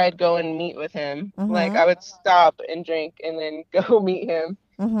before I'd go and meet with him. Mhm. Like I would stop and drink and then go meet him.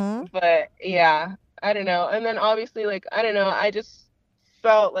 Mm-hmm. But yeah, I don't know. And then obviously like I don't know, I just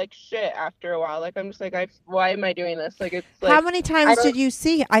felt like shit after a while. Like I'm just like why am I doing this? Like it's like How many times don't- did you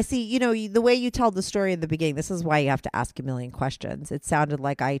see? I see, the way you tell the story in the beginning, this is why you have to ask a million questions. It sounded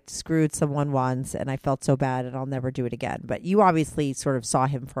like I screwed someone once and I felt so bad and I'll never do it again. But you obviously sort of saw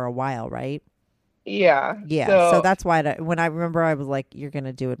him for a while, right? Yeah. Yeah. So that's why when I remember, I was like, you're going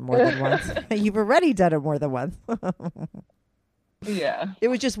to do it more than once. You've already done it more than once. yeah. It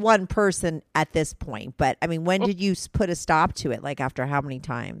was just one person at this point. But I mean, when did you put a stop to it? Like after how many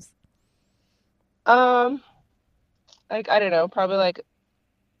times? Like I don't know, probably like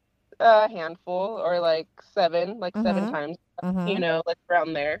a handful or like seven times, Mhm. like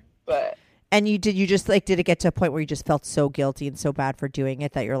around there. But And you just like, did it get to a point where you just felt so guilty and so bad for doing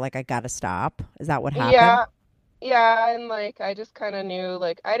it that you're like, I got to stop? Is that what happened? yeah, and like I just kind of knew,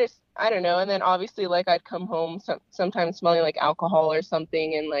 like I don't know, and then obviously like I'd come home sometimes smelling like alcohol or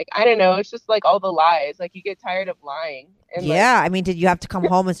something, and like I don't know, it's just like all the lies, like you get tired of lying, and like, Yeah. I mean, did you have to come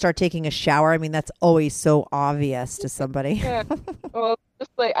home and start taking a shower? I mean, that's always so obvious to somebody. yeah, well,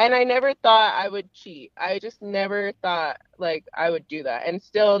 just like, and I never thought I would cheat. I just never thought like I would do that, and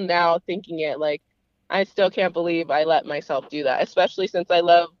still now thinking it, like I still can't believe I let myself do that, especially since I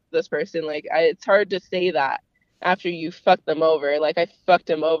love this person. Like it's hard to say that after you fuck them over. Like I fucked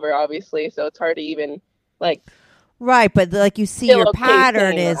him over, obviously, so it's hard to even like. Right, but like you see, Still your okay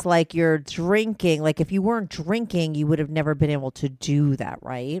pattern saying is like you're drinking. Like if you weren't drinking, you would have never been able to do that,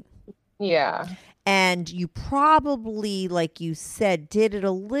 right? Yeah. And you probably, like you said, did it a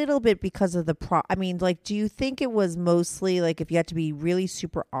little bit because of I mean, like, do you think it was mostly like, if you had to be really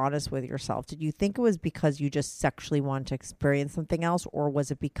super honest with yourself, did you think it was because you just sexually wanted to experience something else? Or was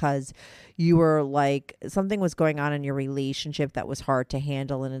it because you were like, something was going on in your relationship that was hard to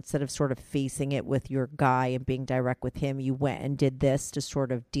handle, and instead of sort of facing it with your guy and being direct with him, you went and did this to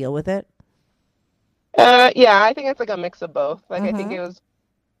sort of deal with it? Yeah, I think it's like a mix of both. Like I think Mhm. it was,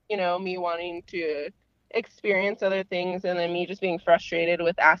 me wanting to experience other things and then me just being frustrated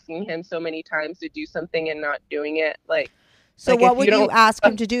with asking him so many times to do something and not doing it. Like So Like, what if would you you don't- ask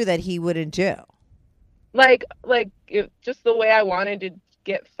him to do that he wouldn't do? just the way I wanted to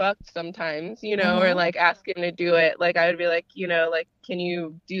get fucked sometimes, or Mhm. like ask him to do it. Like I would be like, like, can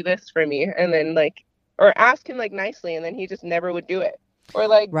you do this for me? And then like, or ask him like nicely, and then he just never would do it. Or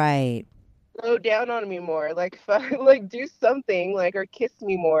like Right. slow down on me more, like like do something, like, or kiss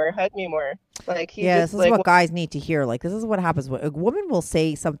me more, hug me more. Like he Yeah, just this is like what guys need to hear. Like, this is what happens when a woman will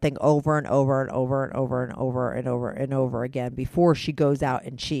say something over and over and over and over and over and over and over again before she goes out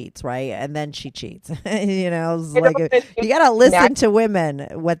and cheats, right? And then she cheats. It's like you got to listen to women,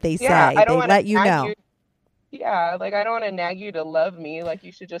 what they say. I They don't wanna let you nag know. you. Yeah, like I don't want to nag you to love me. Like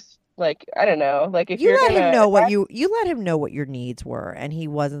you should just like, I don't know, like if You you're let him gonna know what you let him know what your needs were, and he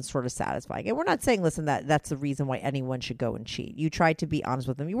wasn't sort of satisfying. And we're not saying, listen, that's the reason why anyone should go and cheat. You tried to be honest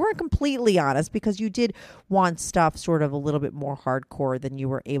with him. You weren't completely honest because you did want stuff sort of a little bit more hardcore than you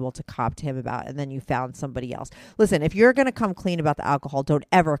were able to cop to him about, and then you found somebody else. Listen, if you're going to come clean about the alcohol, don't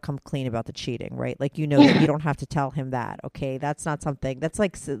ever come clean about the cheating, right? Like, that you don't have to tell him that, okay? That's not something that's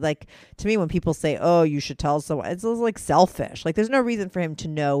like to me when people say, oh, you should tell someone, it's like selfish. Like, there's no reason for him to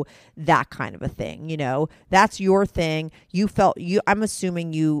know that kind of a thing, you know, that's your thing. I'm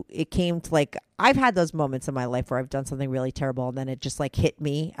assuming it came to like, I've had those moments in my life where I've done something really terrible and then it just like hit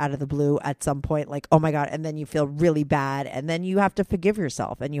me out of the blue at some point, like, oh my God. And then you feel really bad and then you have to forgive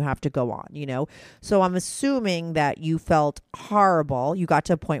yourself and you have to go on, you know? So I'm assuming that you felt horrible. You got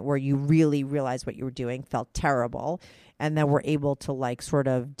to a point where you really realized what you were doing, felt terrible, and then were able to like sort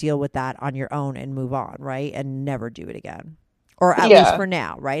of deal with that on your own and move on, right? And never do it again. Or at least for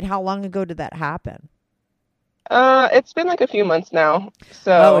now, right? How long ago did that happen? It's been like a few months now.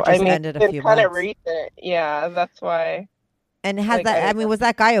 So it just ended a few it's kind of months. recent. Yeah, that's why. And was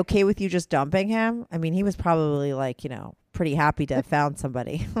that guy okay with you just dumping him? I mean, he was probably like, you know, pretty happy to have found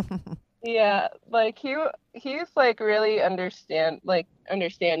somebody. Yeah, like he's like really understanding. Like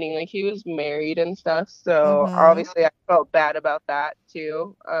he was married and stuff. So obviously I felt bad about that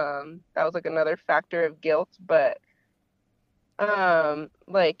too. That was like another factor of guilt, but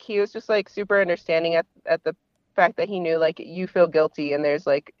like he was just like super understanding at the fact that he knew like you feel guilty and there's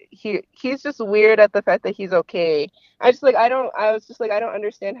like he's just weird at the fact that he's okay. I was just like I don't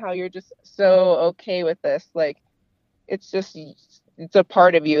understand how you're just so okay with this. Like it's a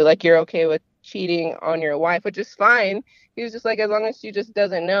part of you, like you're okay with cheating on your wife, which is fine. He was just like, as long as she just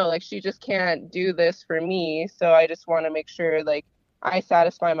doesn't know, like she just can't do this for me, so I just want to make sure like I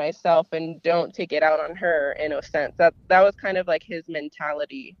satisfy myself and don't take it out on her in a sense. That was kind of like his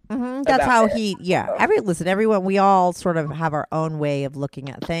mentality. That's how everyone, we all sort of have our own way of looking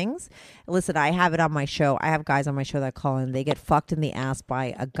at things. Listen, I have it on my show. I have guys on my show that call in. They get fucked in the ass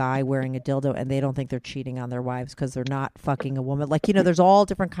by a guy wearing a dildo and they don't think they're cheating on their wives because they're not fucking a woman. Like, you know, there's all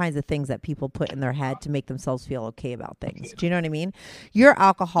different kinds of things that people put in their head to make themselves feel okay about things. Do you know what I mean? Your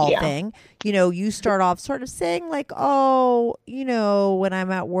alcohol thing, you know, you start off sort of saying like, oh, you know, when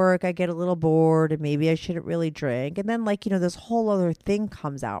I'm at work, I get a little bored and maybe I shouldn't really drink. And then like, you know, this whole other thing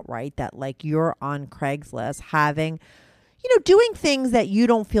comes out, right? That like you're on Craigslist having, you know, doing things that you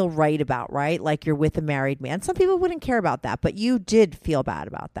don't feel right about, right? Like you're with a married man. Some people wouldn't care about that, but you did feel bad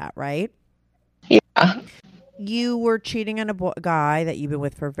about that, right? Yeah. You were cheating on a guy that you've been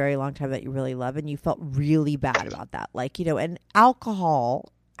with for a very long time that you really love, and you felt really bad about that. Like, you know, and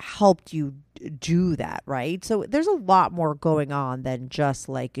alcohol helped you do that, right? So there's a lot more going on than just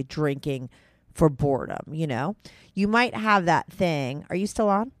like drinking for boredom, you know? You might have that thing. Are you still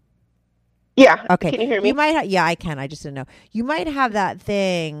on? Yeah. Okay. Can you hear me? You might yeah, I can. I just didn't know. You might have that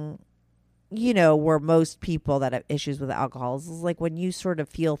thing, you know, where most people that have issues with alcohol is like when you sort of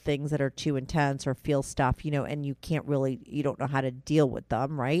feel things that are too intense or feel stuff, you know, and you don't know how to deal with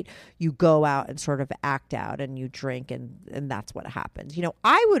them, right? You go out and sort of act out and you drink and that's what happens. You know,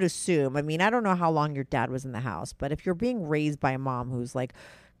 I would assume, I mean, I don't know how long your dad was in the house, but if you're being raised by a mom who's like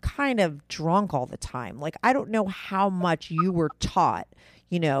kind of drunk all the time, like I don't know how much you were taught,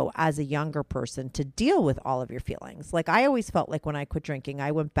 you know, as a younger person to deal with all of your feelings. Like I always felt like when I quit drinking, I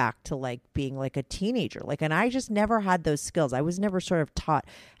went back to like being like a teenager. Like, and I just never had those skills. I was never sort of taught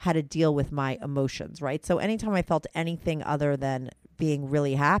how to deal with my emotions, right? So anytime I felt anything other than being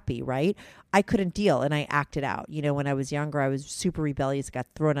really happy, right, I couldn't deal and I acted out. You know, when I was younger, I was super rebellious, got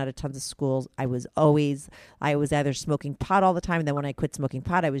thrown out of tons of schools. I was either smoking pot all the time. And then when I quit smoking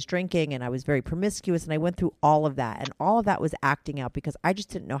pot, I was drinking and I was very promiscuous. And I went through all of that. And all of that was acting out because I just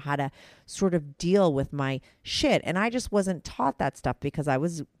didn't know how to sort of deal with my shit. And I just wasn't taught that stuff because I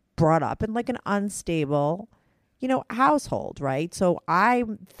was brought up in like an unstable, you know, household, right? So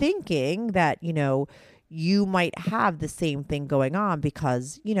I'm thinking that, you know, you might have the same thing going on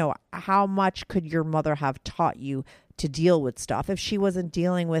because, you know, how much could your mother have taught you to deal with stuff if she wasn't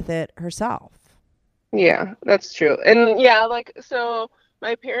dealing with it herself? Yeah, that's true. And yeah, like, so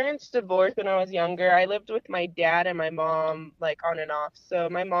my parents divorced when I was younger. I lived with my dad and my mom, like, on and off. So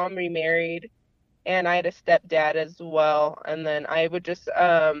my mom remarried and I had a stepdad as well. And then I would just,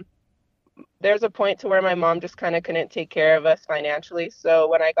 there's a point to where my mom just kind of couldn't take care of us financially. So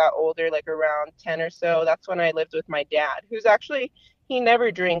when I got older, like around 10 or so, that's when I lived with my dad, who's actually, he never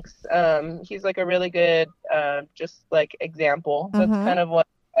drinks. He's like a really good, just like example. That's kind of what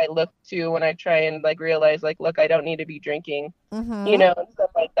I look to when I try and like realize like, look, I don't need to be drinking, you know, and stuff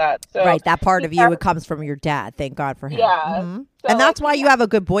like that. So right, that part of you, it comes from your dad. Thank God for him. Yeah. So, and that's why you have a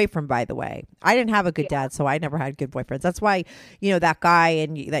good boyfriend, by the way. I didn't have a good dad, so I never had good boyfriends. That's why, you know, that guy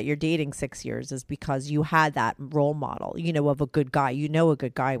that you're dating 6 years is because you had that role model, you know, of a good guy. You know a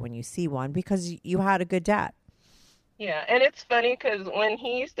good guy when you see one because you had a good dad. Yeah, and it's funny because when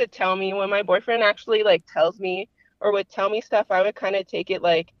he used to tell me, when my boyfriend actually like tells me or would tell me stuff, I would kind of take it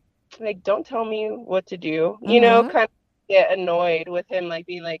like don't tell me what to do, you know, kind of get annoyed with him, like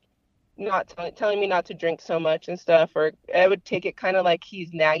being like, telling me not to drink so much and stuff, or I would take it kind of like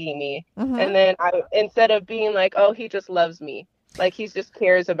he's nagging me. Mm-hmm. And then instead of being like, oh, he just loves me, like he just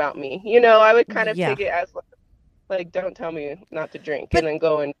cares about me, you know, I would kind of Yeah. take it as like, don't tell me not to drink, But- and then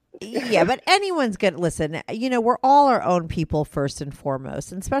go and Yeah, but anyone's going to listen. You know, we're all our own people first and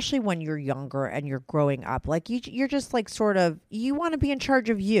foremost, and especially when you're younger and you're growing up. Like you're just like sort of, you want to be in charge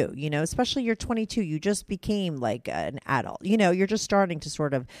of you, you know, especially you're 22. You just became like an adult. You know, you're just starting to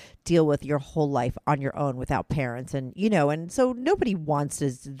sort of deal with your whole life on your own without parents. And, you know, and so nobody wants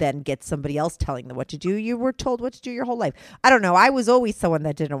to then get somebody else telling them what to do. You were told what to do your whole life. I don't know. I was always someone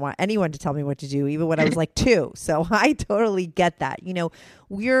that didn't want anyone to tell me what to do, even when I was like 2. So I totally get that. You know,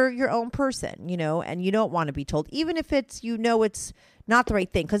 you're your own person, you know, and you don't want to be told, even if it's, you know, it's not the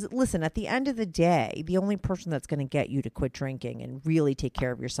right thing. Because listen, at the end of the day, the only person that's going to get you to quit drinking and really take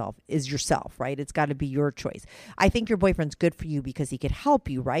care of yourself is yourself, right? It's got to be your choice. I think your boyfriend's good for you because he could help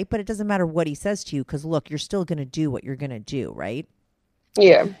you, right? But it doesn't matter what he says to you, because look, you're still going to do what you're going to do, right?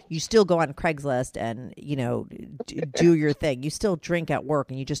 yeah. You still go on Craigslist and, you know, do your thing. You still drink at work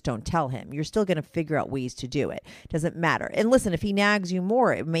and you just don't tell him. You're still going to figure out ways to do it. Doesn't matter. And listen, if he nags you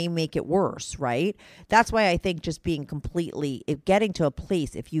more, it may make it worse, right? That's why I think just being completely, getting to a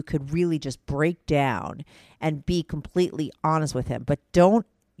place, if you could really just break down and be completely honest with him, but don't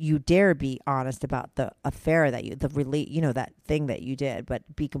you dare be honest about the affair that that thing that you did,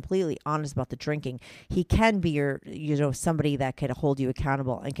 but be completely honest about the drinking. He can be somebody that could hold you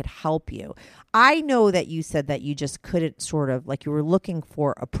accountable and could help you. I know that you said that you just couldn't sort of, like, you were looking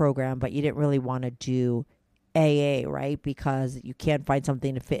for a program, but you didn't really want to do AA, right? Because you can't find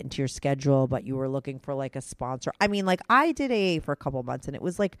something to fit into your schedule, but you were looking for like a sponsor. I mean, like, I did AA for a couple months and it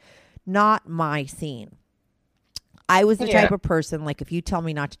was like not my scene. I was the type of person, like, if you tell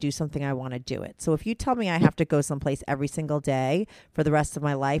me not to do something, I want to do it. So if you tell me I have to go someplace every single day for the rest of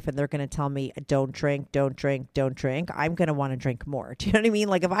my life and they're going to tell me don't drink, I'm going to want to drink more. Do you know what I mean?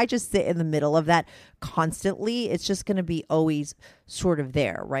 Like, if I just sit in the middle of that constantly, it's just going to be always sort of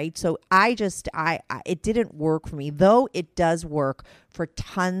there, right? So it didn't work for me, though it does work for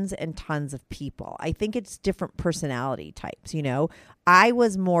tons and tons of people. I think it's different personality types, you know? I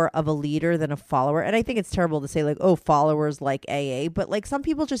was more of a leader than a follower. And I think it's terrible to say, like, oh, followers like AA, but like some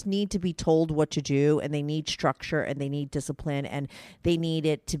people just need to be told what to do and they need structure and they need discipline and they need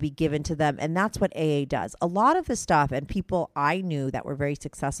it to be given to them. And that's what AA does. A lot of the stuff, and people I knew that were very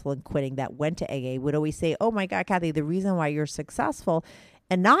successful in quitting that went to AA would always say, oh my God, Kathy, the reason why you're successful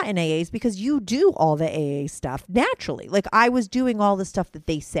and not in AA is because you do all the AA stuff naturally. Like, I was doing all the stuff that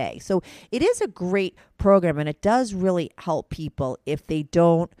they say. So it is a great program and it does really help people if they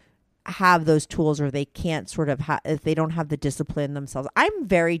don't have those tools or they can't sort of if they don't have the discipline themselves. I'm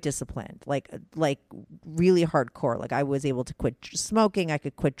very disciplined, like really hardcore. Like, I was able to quit smoking. I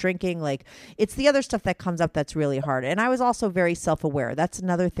could quit drinking. Like, it's the other stuff that comes up that's really hard. And I was also very self-aware. That's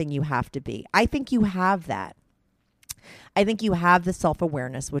another thing you have to be. I think you have that. I think you have the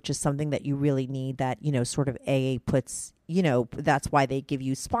self-awareness, which is something that you really need, that, you know, sort of AA puts, you know, that's why they give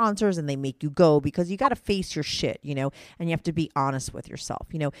you sponsors and they make you go, because you got to face your shit, you know, and you have to be honest with yourself,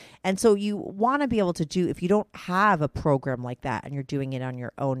 you know. And so you want to be able to do, if you don't have a program like that and you're doing it on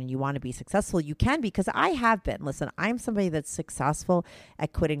your own and you want to be successful, you can, because I have been. Listen, I'm somebody that's successful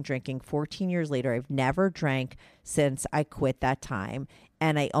at quitting drinking. 14 years later, I've never drank since I quit that time.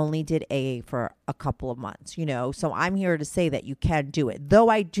 And I only did AA for a couple of months, you know. So I'm here to say that you can do it. Though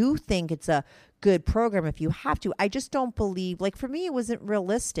I do think it's a good program if you have to. I just don't believe, like, for me, it wasn't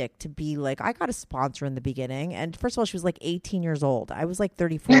realistic to be like, I got a sponsor in the beginning. And first of all, she was like 18 years old. I was like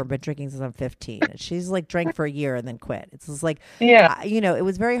 34, been drinking since I'm 15. And she's like drank for a year and then quit. It's just like, you know, it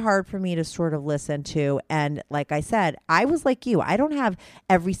was very hard for me to sort of listen to. And like I said, I was like you. I don't have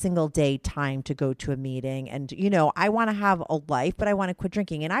every single day time to go to a meeting. And, you know, I want to have a life, but I want to quit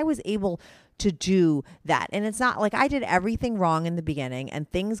drinking. And I was able to do that. And it's not like I did everything wrong in the beginning and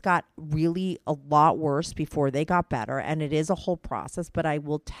things got really a lot worse before they got better. And it is a whole process, but I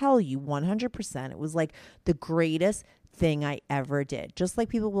will tell you 100%, it was like the greatest thing I ever did. Just like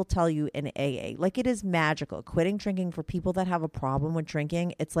people will tell you in AA, like, it is magical. Quitting drinking, for people that have a problem with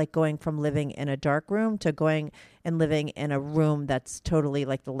drinking, it's like going from living in a dark room to going and living in a room that's totally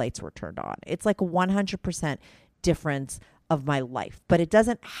like the lights were turned on. It's like a 100% difference of my life. But it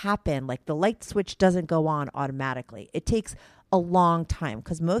doesn't happen, like, the light switch doesn't go on automatically. It takes a long time,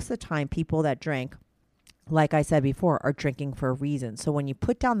 because most of the time people that drink, like I said before, are drinking for a reason. So when you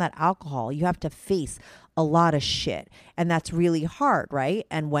put down that alcohol, you have to face a lot of shit. And that's really hard, right?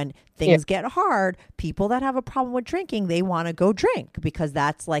 And when things get hard, people that have a problem with drinking, they want to go drink because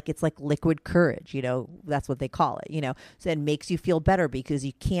that's like, it's like liquid courage, you know, that's what they call it, you know, so it makes you feel better because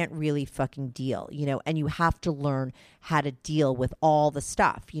you can't really fucking deal, you know, and you have to learn how to deal with all the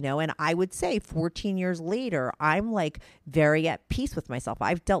stuff, you know, and I would say 14 years later, I'm like very at peace with myself.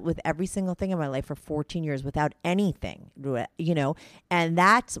 I've dealt with every single thing in my life for 14 years without anything, you know, and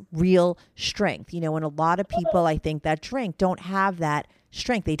that's real strength, you know, and a lot of people I think that drink don't have that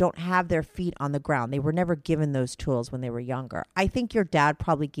strength. They don't have their feet on the ground. They were never given those tools when they were younger. I think your dad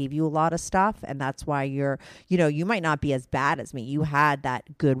probably gave you a lot of stuff, and that's why you're, you know, you might not be as bad as me. You had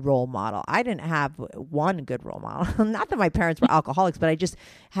that good role model. I didn't have one good role model. Not that my parents were alcoholics, but I just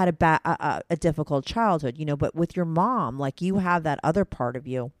had a difficult childhood, you know, but with your mom, like you have that other part of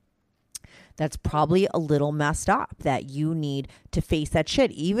you that's probably a little messed up that you need to face that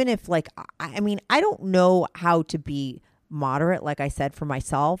shit. Even if like, I mean, I don't know how to be moderate, like I said, for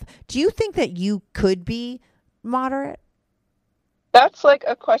myself. Do you think that you could be moderate? That's like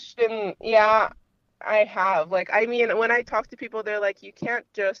a question. Yeah, I have. Like, I mean, when I talk to people, they're like, you can't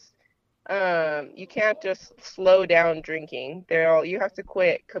just slow down drinking. You have to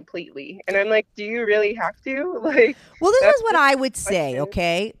quit completely. And I'm like, do you really have to? Like, well, this is what I would say,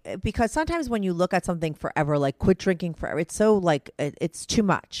 okay? Because sometimes when you look at something forever, like quit drinking forever, it's so like, it's too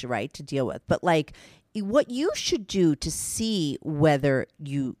much, right, to deal with. But like, what you should do to see whether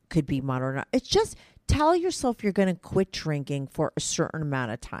you could be moderate or not, it's just tell yourself you're going to quit drinking for a certain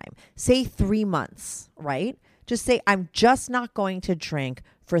amount of time. Say 3 months, right? Just say, I'm just not going to drink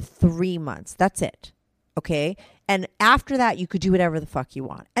for 3 months. That's it. Okay. And after that, you could do whatever the fuck you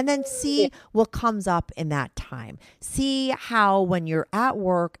want. And then see what comes up in that time. See how when you're at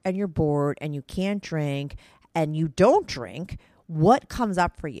work and you're bored and you can't drink and you don't drink, what comes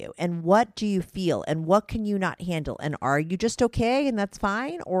up for you and what do you feel and what can you not handle? And are you just okay and that's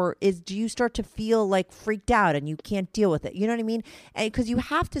fine? Or do you start to feel like freaked out and you can't deal with it? You know what I mean? And because you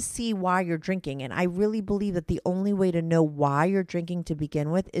have to see why you're drinking. And I really believe that the only way to know why you're drinking to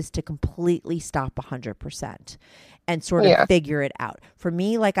begin with is to completely stop 100%. And sort of figure it out. For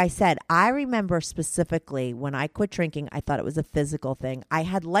me, like I said, I remember specifically when I quit drinking, I thought it was a physical thing. I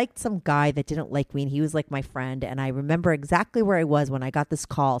had liked some guy that didn't like me and he was like my friend. And I remember exactly where I was when I got this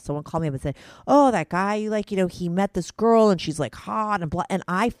call. Someone called me up and said, oh, that guy, you like, you know, he met this girl and she's like hot and blah. And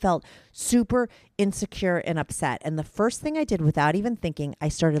I felt super insecure and upset. And the first thing I did without even thinking, I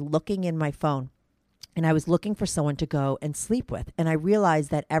started looking in my phone. And I was looking for someone to go and sleep with. And I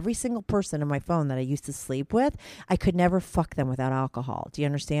realized that every single person in my phone that I used to sleep with, I could never fuck them without alcohol. Do you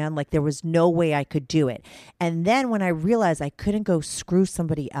understand? Like there was no way I could do it. And then when I realized I couldn't go screw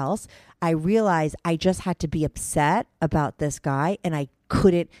somebody else, I realized I just had to be upset about this guy and I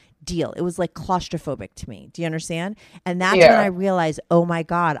couldn't deal. It was like claustrophobic to me. Do you understand? And that's when I realized, oh my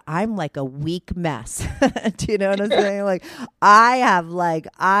God, I'm like a weak mess. Do you know what I'm saying? Like I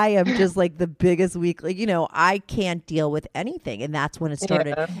am just like the biggest weak, like, you know, I can't deal with anything. And that's when it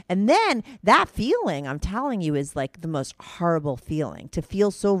started. Yeah. And then that feeling, I'm telling you, is like the most horrible feeling, to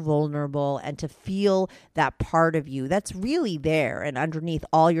feel so vulnerable and to feel that part of you that's really there and underneath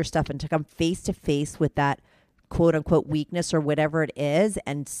all your stuff, and to come face to face with that quote unquote weakness or whatever it is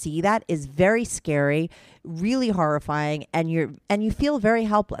and see that is very scary, really horrifying, and you feel very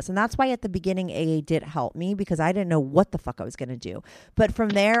helpless. And that's why at the beginning AA did help me, because I didn't know what the fuck I was going to do. But from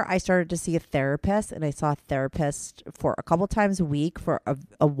there I started to see a therapist, and I saw a therapist for a couple times a week for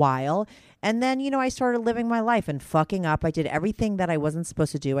a while. And then, you know, I started living my life and fucking up. I did everything that I wasn't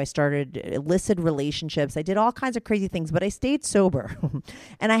supposed to do. I started illicit relationships. I did all kinds of crazy things, but I stayed sober.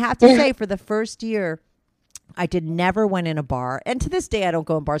 And I have to say, for the first year, I never went in a bar. And to this day, I don't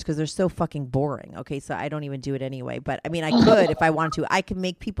go in bars because they're so fucking boring. Okay, so I don't even do it anyway. But I mean, I could if I wanted to. I could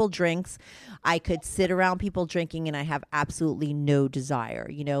make people drinks. I could sit around people drinking, and I have absolutely no desire,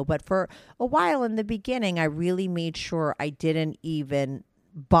 you know. But for a while in the beginning, I really made sure I didn't even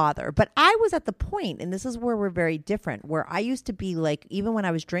bother. But I was at the point, and this is where we're very different, where I used to be like, even when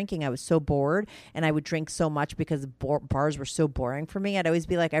I was drinking, I was so bored, and I would drink so much because bars were so boring for me. I'd always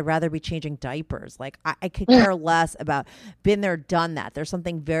be like, I'd rather be changing diapers. Like I could care less about, been there, done that. There's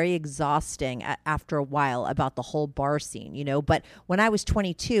something very exhausting after a while about the whole bar scene, you know. But when I was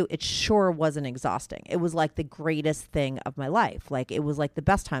 22, it sure wasn't exhausting. It was like the greatest thing of my life. Like it was like the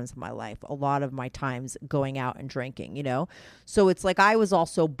best times of my life. A lot of my times going out and drinking, you know. So it's like I was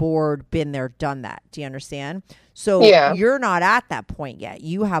also bored, been there, done that. Do you understand? So you're not at that point yet.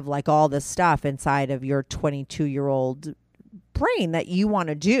 You have like all this stuff inside of your 22-year-old brain that you want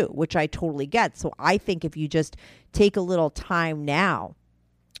to do, which I totally get. So I think if you just take a little time now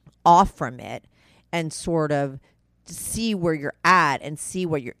off from it and sort of see where you're at and see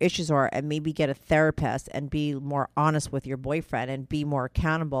what your issues are, and maybe get a therapist and be more honest with your boyfriend and be more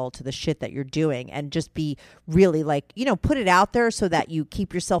accountable to the shit that you're doing, and just be really like, put it out there so that you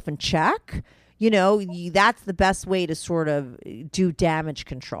keep yourself in check. That's the best way to sort of do damage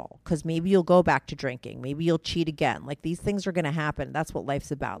control, because maybe you'll go back to drinking. Maybe you'll cheat again. Like, these things are going to happen. That's what life's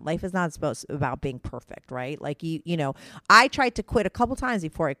about. Life is not about being perfect, right? Like, I tried to quit a couple times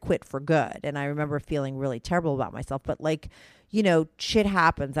before I quit for good. And I remember feeling really terrible about myself. But like, shit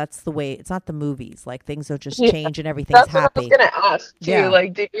happens. That's the way. It's not the movies. Like, things will just change and everything's That's happy. what I was gonna ask too. Yeah.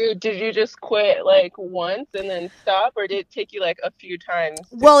 Like, did you just quit like once and then stop, or did it take you like a few times?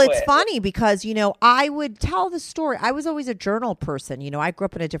 Well, quit? it's funny because I would tell the story. I was always a journal person. I grew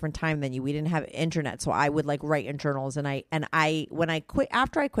up in a different time than you. We didn't have internet, so I would like write in journals. And I when I quit,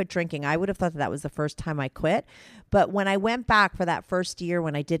 after I quit drinking, I would have thought that was the first time I quit. But when I went back for that first year,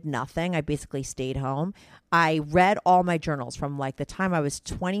 when I did nothing, I basically stayed home. I read all my journals from like the time I was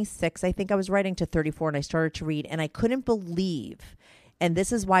 26, I think I was writing, to 34, and I started to read, and I couldn't believe, and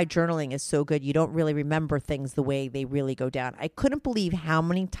this is why journaling is so good. You don't really remember things the way they really go down. I couldn't believe how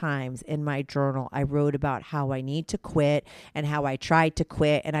many times in my journal I wrote about how I need to quit and how I tried to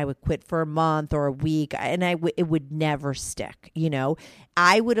quit, and I would quit for a month or a week, and it would never stick.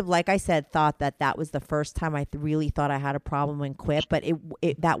 I would have, like I said, thought that was the first time I really thought I had a problem and quit, but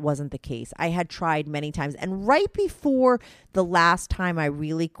that wasn't the case. I had tried many times, and right before the last time I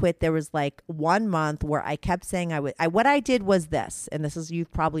really quit, there was like 1 month where I kept saying what I did was this, and this is,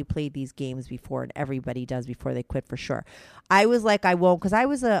 you've probably played these games before, and everybody does before they quit for sure. I was like, I won't, because I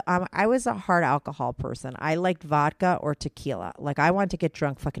was a hard alcohol person. I liked vodka or tequila. Like, I wanted to get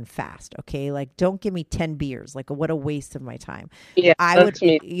drunk fucking fast. Okay, like, don't give me 10 beers. Like, what a waste of my time. Yeah, I would,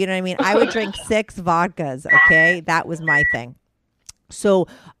 you know what I mean? I would drink 6 vodkas. Okay, that was my thing. So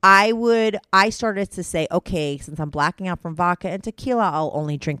I started to say, okay, since I'm blacking out from vodka and tequila, I'll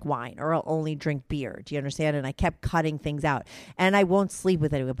only drink wine, or I'll only drink beer. Do you understand? And I kept cutting things out, and I won't sleep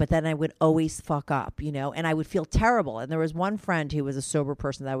with anyone, but then I would always fuck up, and I would feel terrible. And there was one friend who was a sober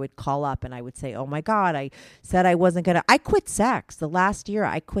person that I would call up, and I would say, oh my God, I said I wasn't going to, I quit sex. The last year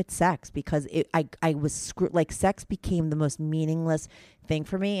I quit sex because I was like, sex became the most meaningless thing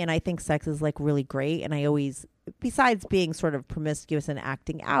for me. And I think sex is like really great. And I always, besides being sort of promiscuous and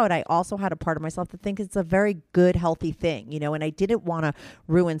acting out, I also had a part of myself that thinks it's a very good, healthy thing, and I didn't want to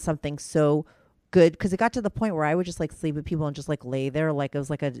ruin something so good, because it got to the point where I would just like sleep with people and just like lay there, like it was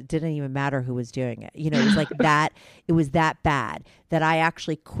like it didn't even matter who was doing it. It was like that. It was that bad that I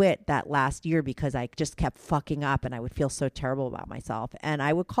actually quit that last year because I just kept fucking up, and I would feel so terrible about myself. And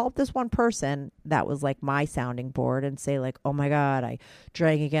I would call up this one person that was like my sounding board and say like, oh my God, I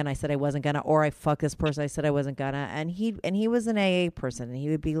drank again. I said I wasn't gonna, or I fucked this person. I said I wasn't gonna. And he was an AA person, and he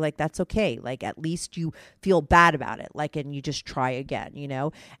would be like, that's okay. Like, at least you feel bad about it. Like, and you just try again,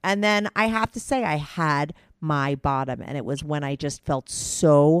 And then I have to say, I had my bottom, and it was when I just felt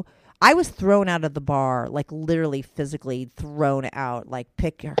so, I was thrown out of the bar, like literally physically thrown out, like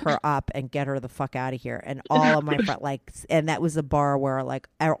pick her up and get her the fuck out of here. And all of my friends, and that was a bar where like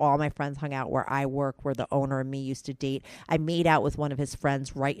all my friends hung out, where I work, where the owner and me used to date. I made out with one of his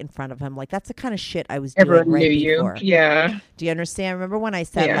friends right in front of him. Like, that's the kind of shit I was doing right before. Yeah. Do you understand? Remember when I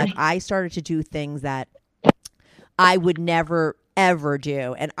said like I started to do things that I would never ever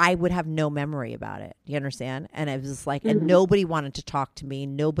do, and I would have no memory about it. You understand? And it was just like, and nobody wanted to talk to me.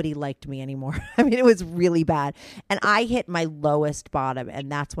 Nobody liked me anymore. I mean, it was really bad. And I hit my lowest bottom,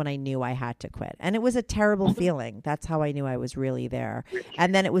 and that's when I knew I had to quit. And it was a terrible feeling. That's how I knew I was really there.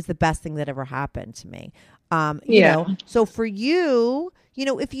 And then it was the best thing that ever happened to me. You know, so for you,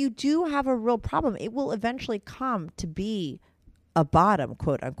 if you do have a real problem, it will eventually come to be a bottom,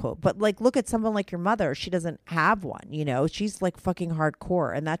 quote unquote. But like, look at someone like your mother. She doesn't have one, she's like fucking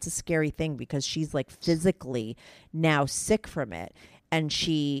hardcore. And that's a scary thing, because she's like physically now sick from it, and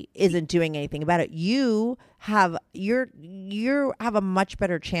she isn't doing anything about it. You have a much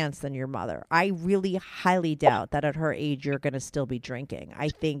better chance than your mother. I really highly doubt that at her age you're going to still be drinking. I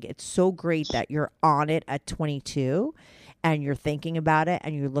think it's so great that you're on it at 22, and you're thinking about it,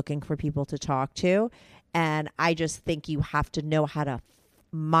 and you're looking for people to talk to. And I just think you have to know how to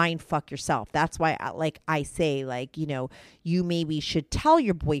mind fuck yourself. That's why I say, you maybe should tell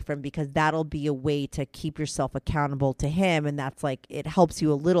your boyfriend, because that'll be a way to keep yourself accountable to him. And that's like, it helps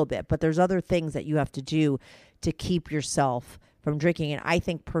you a little bit. But there's other things that you have to do to keep yourself from drinking. And I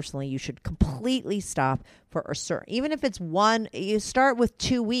think personally you should completely stop for a certain, even if it's you start with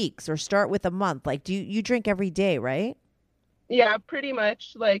 2 weeks or start with a month. Like, do you drink every day, right? Yeah, pretty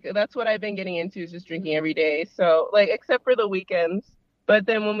much. Like, that's what I've been getting into, is just drinking every day. So, like, except for the weekends. But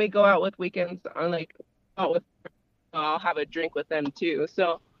then when we go out with weekends, on like out with, I'll have a drink with them too.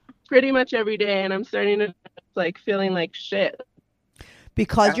 So pretty much every day, and I'm starting to like feeling like shit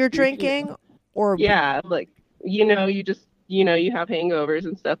Because you're after drinking, or yeah, like you just you have hangovers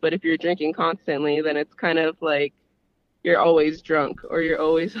and stuff. But if you're drinking constantly, then it's kind of like you're always drunk or you're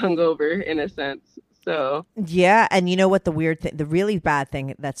always hungover in a sense. So yeah, and you know what the weird thing, the really bad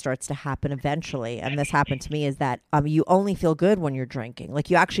thing that starts to happen eventually, and this happened to me, is that you only feel good when you're drinking. Like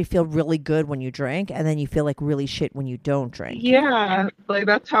you actually feel really good when you drink, and then you feel like really shit when you don't drink. yeah, like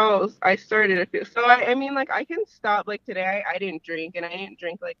that's how I started to feel. So I mean, like I can stop. Like today, I didn't drink, and I didn't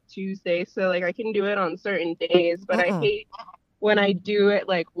drink like Tuesday. So like I can do it on certain days, but I hate when I do it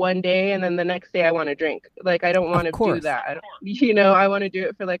like one day and then the next day I want to drink. Like I don't want to do that. I don't, I want to do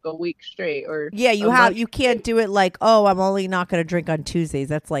it for like a week straight or you can't do it like, oh, I'm only not going to drink on Tuesdays.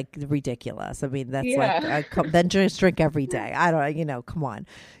 That's like ridiculous. I mean, that's like then just drink every day. I don't, come on.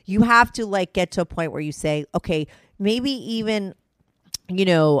 You have to like get to a point where you say, okay, maybe even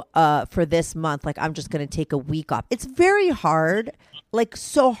for this month, like I'm just going to take a week off. It's very hard, like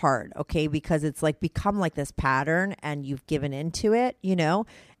so hard, okay, because it's like become like this pattern and you've given into it,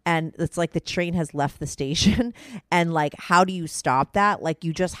 and it's like the train has left the station. And like, how do you stop that? Like,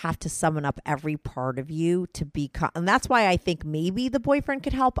 you just have to summon up every part of you to become, and that's why I think maybe the boyfriend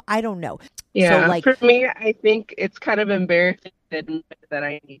could help. I don't know. Yeah, so, like, for me, I think it's kind of embarrassing to admit that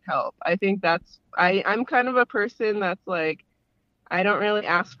I need help. I think I'm kind of a person that's like, I don't really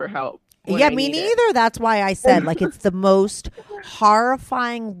ask for help. Yeah, me neither. That's why I said, like, it's the most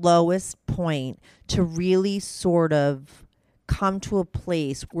horrifying lowest point to really sort of come to a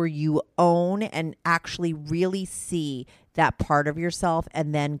place where you own and actually really see that part of yourself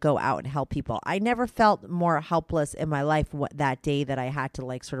and then go out and help people. I never felt more helpless in my life that day that I had to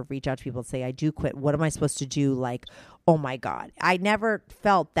like sort of reach out to people and say, I do quit. What am I supposed to do? Like, oh my God. I never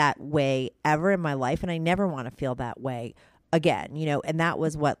felt that way ever in my life, and I never want to feel that way again, and that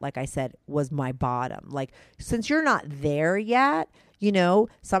was what, like I said, was my bottom. Like, since you're not there yet,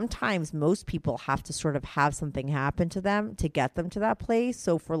 sometimes most people have to sort of have something happen to them to get them to that place.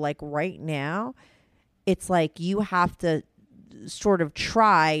 So for like right now, it's like you have to sort of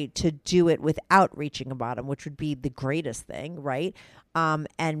try to do it without reaching a bottom, which would be the greatest thing, right?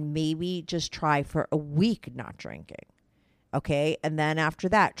 And maybe just try for a week not drinking. Okay. And then after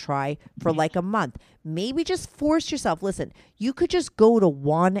that, try for like a month. Maybe just force yourself. Listen, you could just go to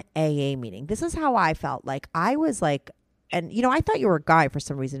one AA meeting. This is how I felt. Like I was like, and I thought you were a guy for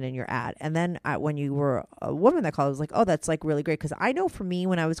some reason in your ad. And then when you were a woman that called, I was like, oh, that's like really great. Because I know for me,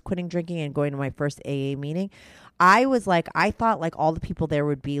 when I was quitting drinking and going to my first AA meeting, I was like, I thought like all the people there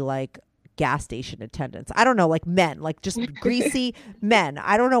would be like gas station attendants. I don't know, like men, like just greasy men.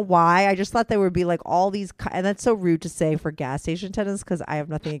 I don't know why. I just thought there would be like all these, and that's so rude to say for gas station attendants because I have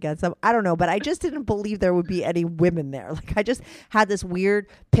nothing against them. I don't know, but I just didn't believe there would be any women there. Like I just had this weird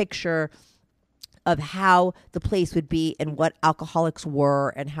picture of how the place would be and what alcoholics were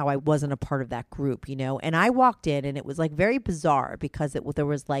and how I wasn't a part of that group, And I walked in and it was like very bizarre because there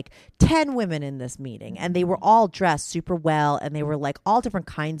was like 10 women in this meeting and they were all dressed super well and they were like all different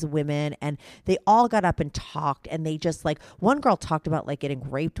kinds of women and they all got up and talked and they just like, one girl talked about like getting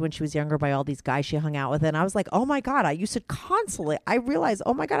raped when she was younger by all these guys she hung out with. And I was like, oh my God, I used to constantly, I realized,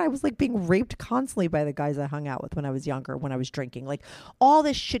 oh my God, I was like being raped constantly by the guys I hung out with when I was younger, when I was drinking. Like all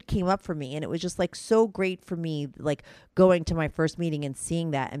this shit came up for me and it was just like so great for me, like going to my first meeting and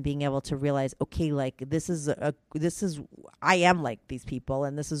seeing that and being able to realize, okay, like this is I am like these people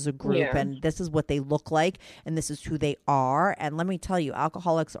and this is a group and this is what they look like and this is who they are. And let me tell you,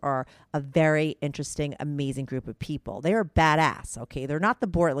 alcoholics are a very interesting, amazing group of people. They are badass. Okay. They're not the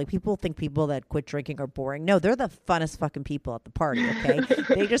boring, like people think people that quit drinking are boring. No, they're the funnest fucking people at the party. Okay.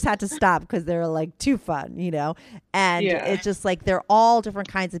 They just had to stop because they're like too fun, and it's just like, they're all different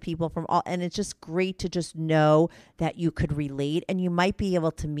kinds of people from all, and it's just great to just know that you could relate and you might be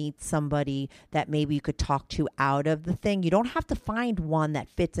able to meet somebody that maybe you could talk to out of the thing. You don't have to find one that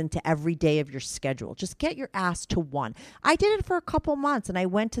fits into every day of your schedule. Just get your ass to one. I did it for a couple months and I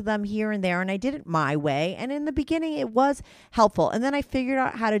went to them here and there and I did it my way. And in the beginning it was helpful. And then I figured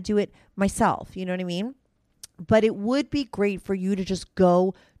out how to do it myself. You know what I mean? But it would be great for you to just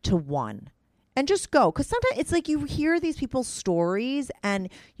go to one. And just go. Because sometimes it's like you hear these people's stories and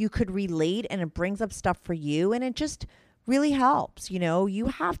you could relate and it brings up stuff for you and it just really helps. You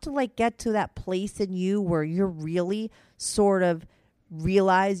have to like get to that place in you where you're really sort of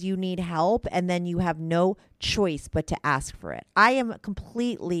realize you need help, and then you have no choice but to ask for it. I am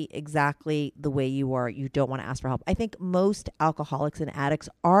completely exactly the way you are. You don't want to ask for help. I think most alcoholics and addicts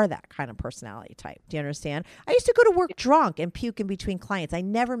are that kind of personality type. Do you understand? I used to go to work drunk and puke in between clients. I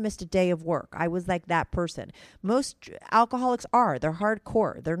never missed a day of work. I was like that person. Most alcoholics are. They're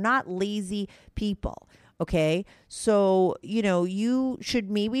hardcore. They're not lazy people. Okay. So, you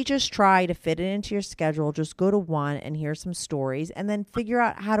should maybe just try to fit it into your schedule. Just go to one and hear some stories and then figure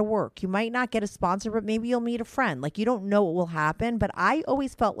out how to work. You might not get a sponsor, but maybe you'll meet a friend. Like, you don't know what will happen. But I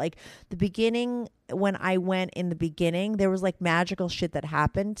always felt like the beginning, when I went in the beginning, there was like magical shit that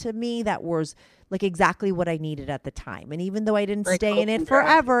happened to me that was like exactly what I needed at the time. And even though I didn't stay in it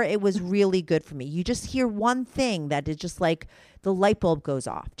forever, it was really good for me. You just hear one thing that is just like the light bulb goes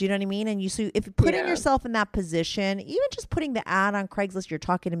off. Do you know what I mean? And if you put yourself in that position, even just putting the ad on Craigslist, you're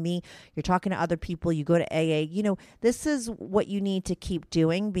talking to me, you're talking to other people, you go to AA, this is what you need to keep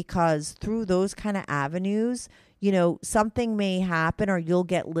doing, because through those kind of avenues, something may happen, or you'll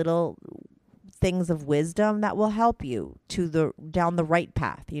get little things of wisdom that will help you down the right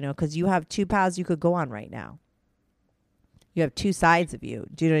path, because you have two paths you could go on right now. You have two sides of you.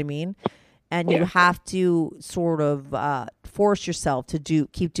 Do you know what I mean? And you have to sort of force yourself to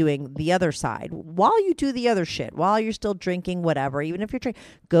keep doing the other side while you do the other shit, while you're still drinking, whatever. Even if you're drinking,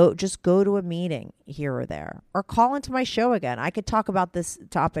 just go to a meeting here or there, or call into my show again. I could talk about this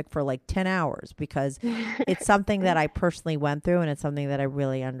topic for like 10 hours because it's something that I personally went through, and it's something that I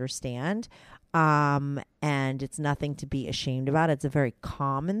really understand. And it's nothing to be ashamed about. It's a very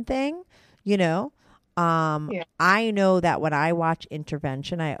common thing, I know that when I watch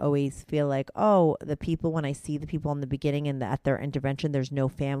intervention, I always feel like, when I see the people in the beginning and at their intervention, there's no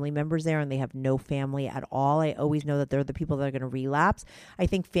family members there and they have no family at all. I always know that they're the people that are going to relapse. I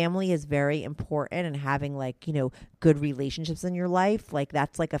think family is very important, and having good relationships in your life. Like,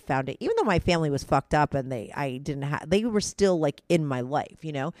 that's like a foundation. Even though my family was fucked up and they were still like in my life,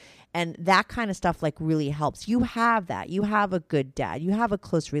 and that kind of stuff like really helps. You have that. You have a good dad. You have a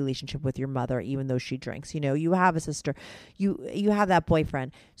close relationship with your mother, even though she drinks. You have a sister. You have that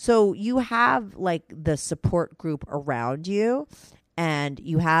boyfriend. So you have like the support group around you, and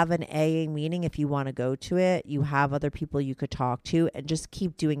you have an AA meeting if you want to go to it. You have other people you could talk to, and just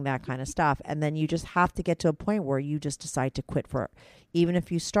keep doing that kind of stuff. And then you just have to get to a point where you just decide to quit for it. Even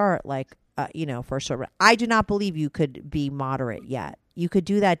if you start like, for a short. I do not believe you could be moderate yet. You could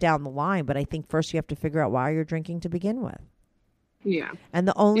do that down the line, but I think first you have to figure out why you're drinking to begin with. Yeah. And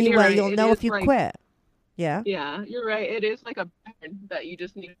the only way right. you'll know if you quit. Yeah. Yeah, you're right. It is like a pattern that you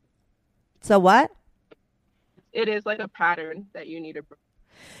just need. So what? It is like a pattern that you need to break.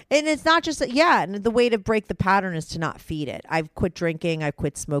 And it's not just and the way to break the pattern is to not feed it. I've quit drinking. I've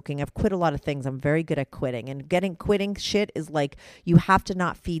quit smoking. I've quit a lot of things. I'm very good at quitting. And quitting shit is like, you have to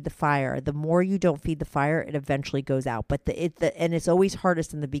not feed the fire. The more you don't feed the fire, it eventually goes out. But and it's always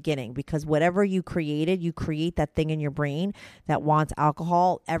hardest in the beginning, because whatever you created, you create that thing in your brain that wants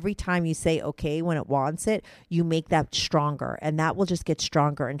alcohol. Every time you say okay when it wants it, you make that stronger, and that will just get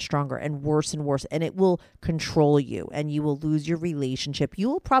stronger and stronger and worse, and it will control you, and you will lose your relationship.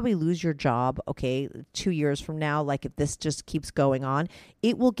 You will probably lose your job, 2 years from now. Like, if this just keeps going on,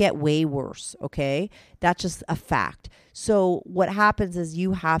 it will get way worse, okay? That's just a fact. So what happens is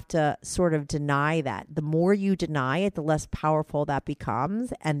you have to sort of deny that. The more you deny it, the less powerful that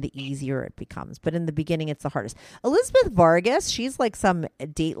becomes, and the easier it becomes. But in the beginning, it's the hardest. Elizabeth Vargas, she's like some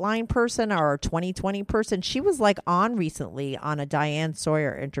Dateline person or 2020 person. She was like on recently on a Diane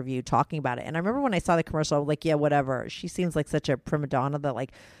Sawyer interview talking about it. And I remember when I saw the commercial, I was like, yeah, whatever. She seems like such a prima donna that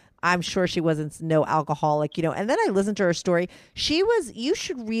like, I'm sure she wasn't no alcoholic, and then I listened to her story. You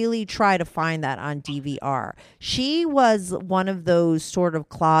should really try to find that on DVR. She was one of those sort of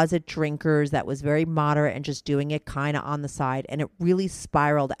closet drinkers that was very moderate and just doing it kind of on the side. And it really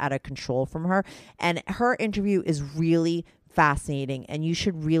spiraled out of control from her. And her interview is really fascinating, and you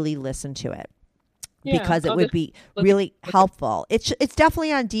should really listen to it. Because it would be really helpful. It's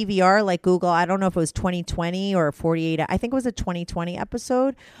definitely on DVR, like Google. I don't know if it was 2020 or 48. I think it was a 2020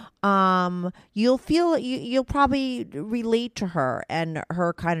 episode. You'll probably relate to her and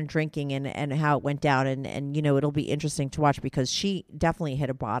her kind of drinking and how it went down. And it'll be interesting to watch, because she definitely hit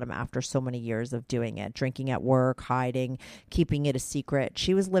a bottom after so many years of doing it, drinking at work, hiding, keeping it a secret.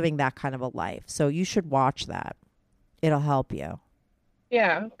 She was living that kind of a life. So you should watch that. It'll help you.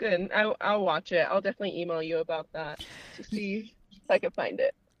 Yeah, good. I'll watch it. I'll definitely email you about that to see if I can find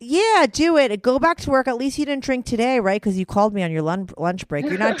it. Yeah, do it. Go back to work. At least you didn't drink today, right? Because you called me on your lunch break.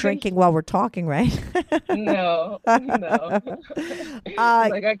 You're not drinking while we're talking, right? No. Like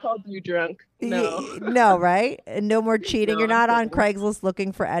I called you drunk. No. No, right? And no more cheating. You're not on Craigslist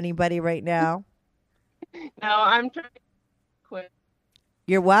looking for anybody right now. No, I'm trying to quit.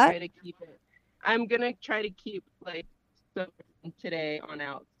 You're what? Try to keep it. I'm gonna try to keep like so today on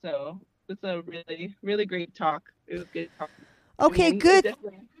out. So it's a really, really great talk. It was good talk. Okay, good.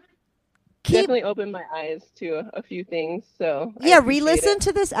 Definitely opened my eyes to a few things. So yeah, re-listen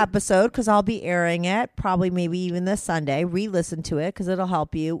to this episode because I'll be airing it probably maybe even this Sunday. Re-listen to it because it'll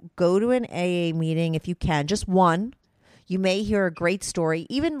help you. Go to an AA meeting if you can, just one. You may hear a great story.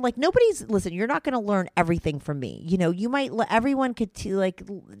 Even like listen, you're not going to learn everything from me. You know, you might, everyone could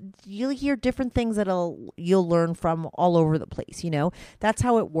you'll hear different things you'll learn from all over the place. You know, that's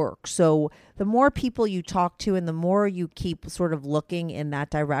how it works. So the more people you talk to and the more you keep sort of looking in that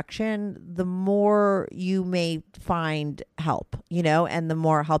direction, the more you may find help, you know, and the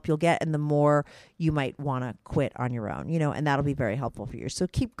more help you'll get and the more you might want to quit on your own, you know, and that'll be very helpful for you. So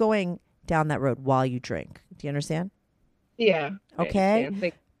keep going down that road while you drink. Do you understand? Yeah.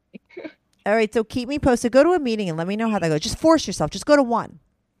 Okay. All right. So keep me posted. Go to a meeting and let me know how that goes. Just force yourself. Just go to one.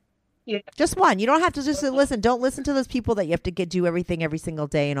 Yeah. Just one. You don't have to just listen. Don't listen to those people that you have to do everything every single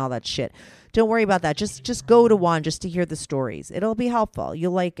day and all that shit. Don't worry about that. Just go to one just to hear the stories. It'll be helpful.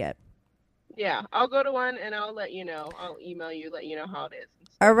 You'll like it. Yeah. I'll go to one and I'll let you know. I'll email you, let you know how it is.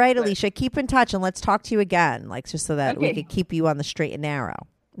 All right, Alicia. Keep in touch and let's talk to you again. Like just so that we can keep you on the straight and narrow.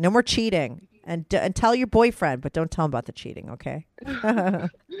 No more cheating. And tell your boyfriend, but don't tell him about the cheating, okay?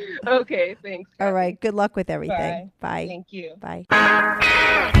 Okay, thanks. All right, good luck with everything. Bye. Thank you. Bye.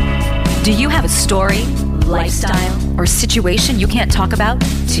 Do you have a story, lifestyle, or situation you can't talk about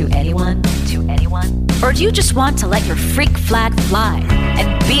to anyone? Or do you just want to let your freak flag fly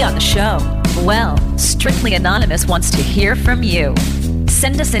and be on the show? Well, Strictly Anonymous wants to hear from you.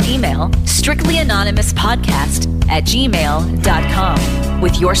 Send us an email, strictlyanonymouspodcast@gmail.com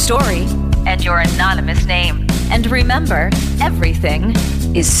with your story and your anonymous name. And remember, everything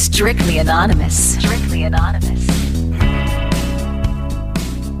is strictly anonymous. Strictly Anonymous.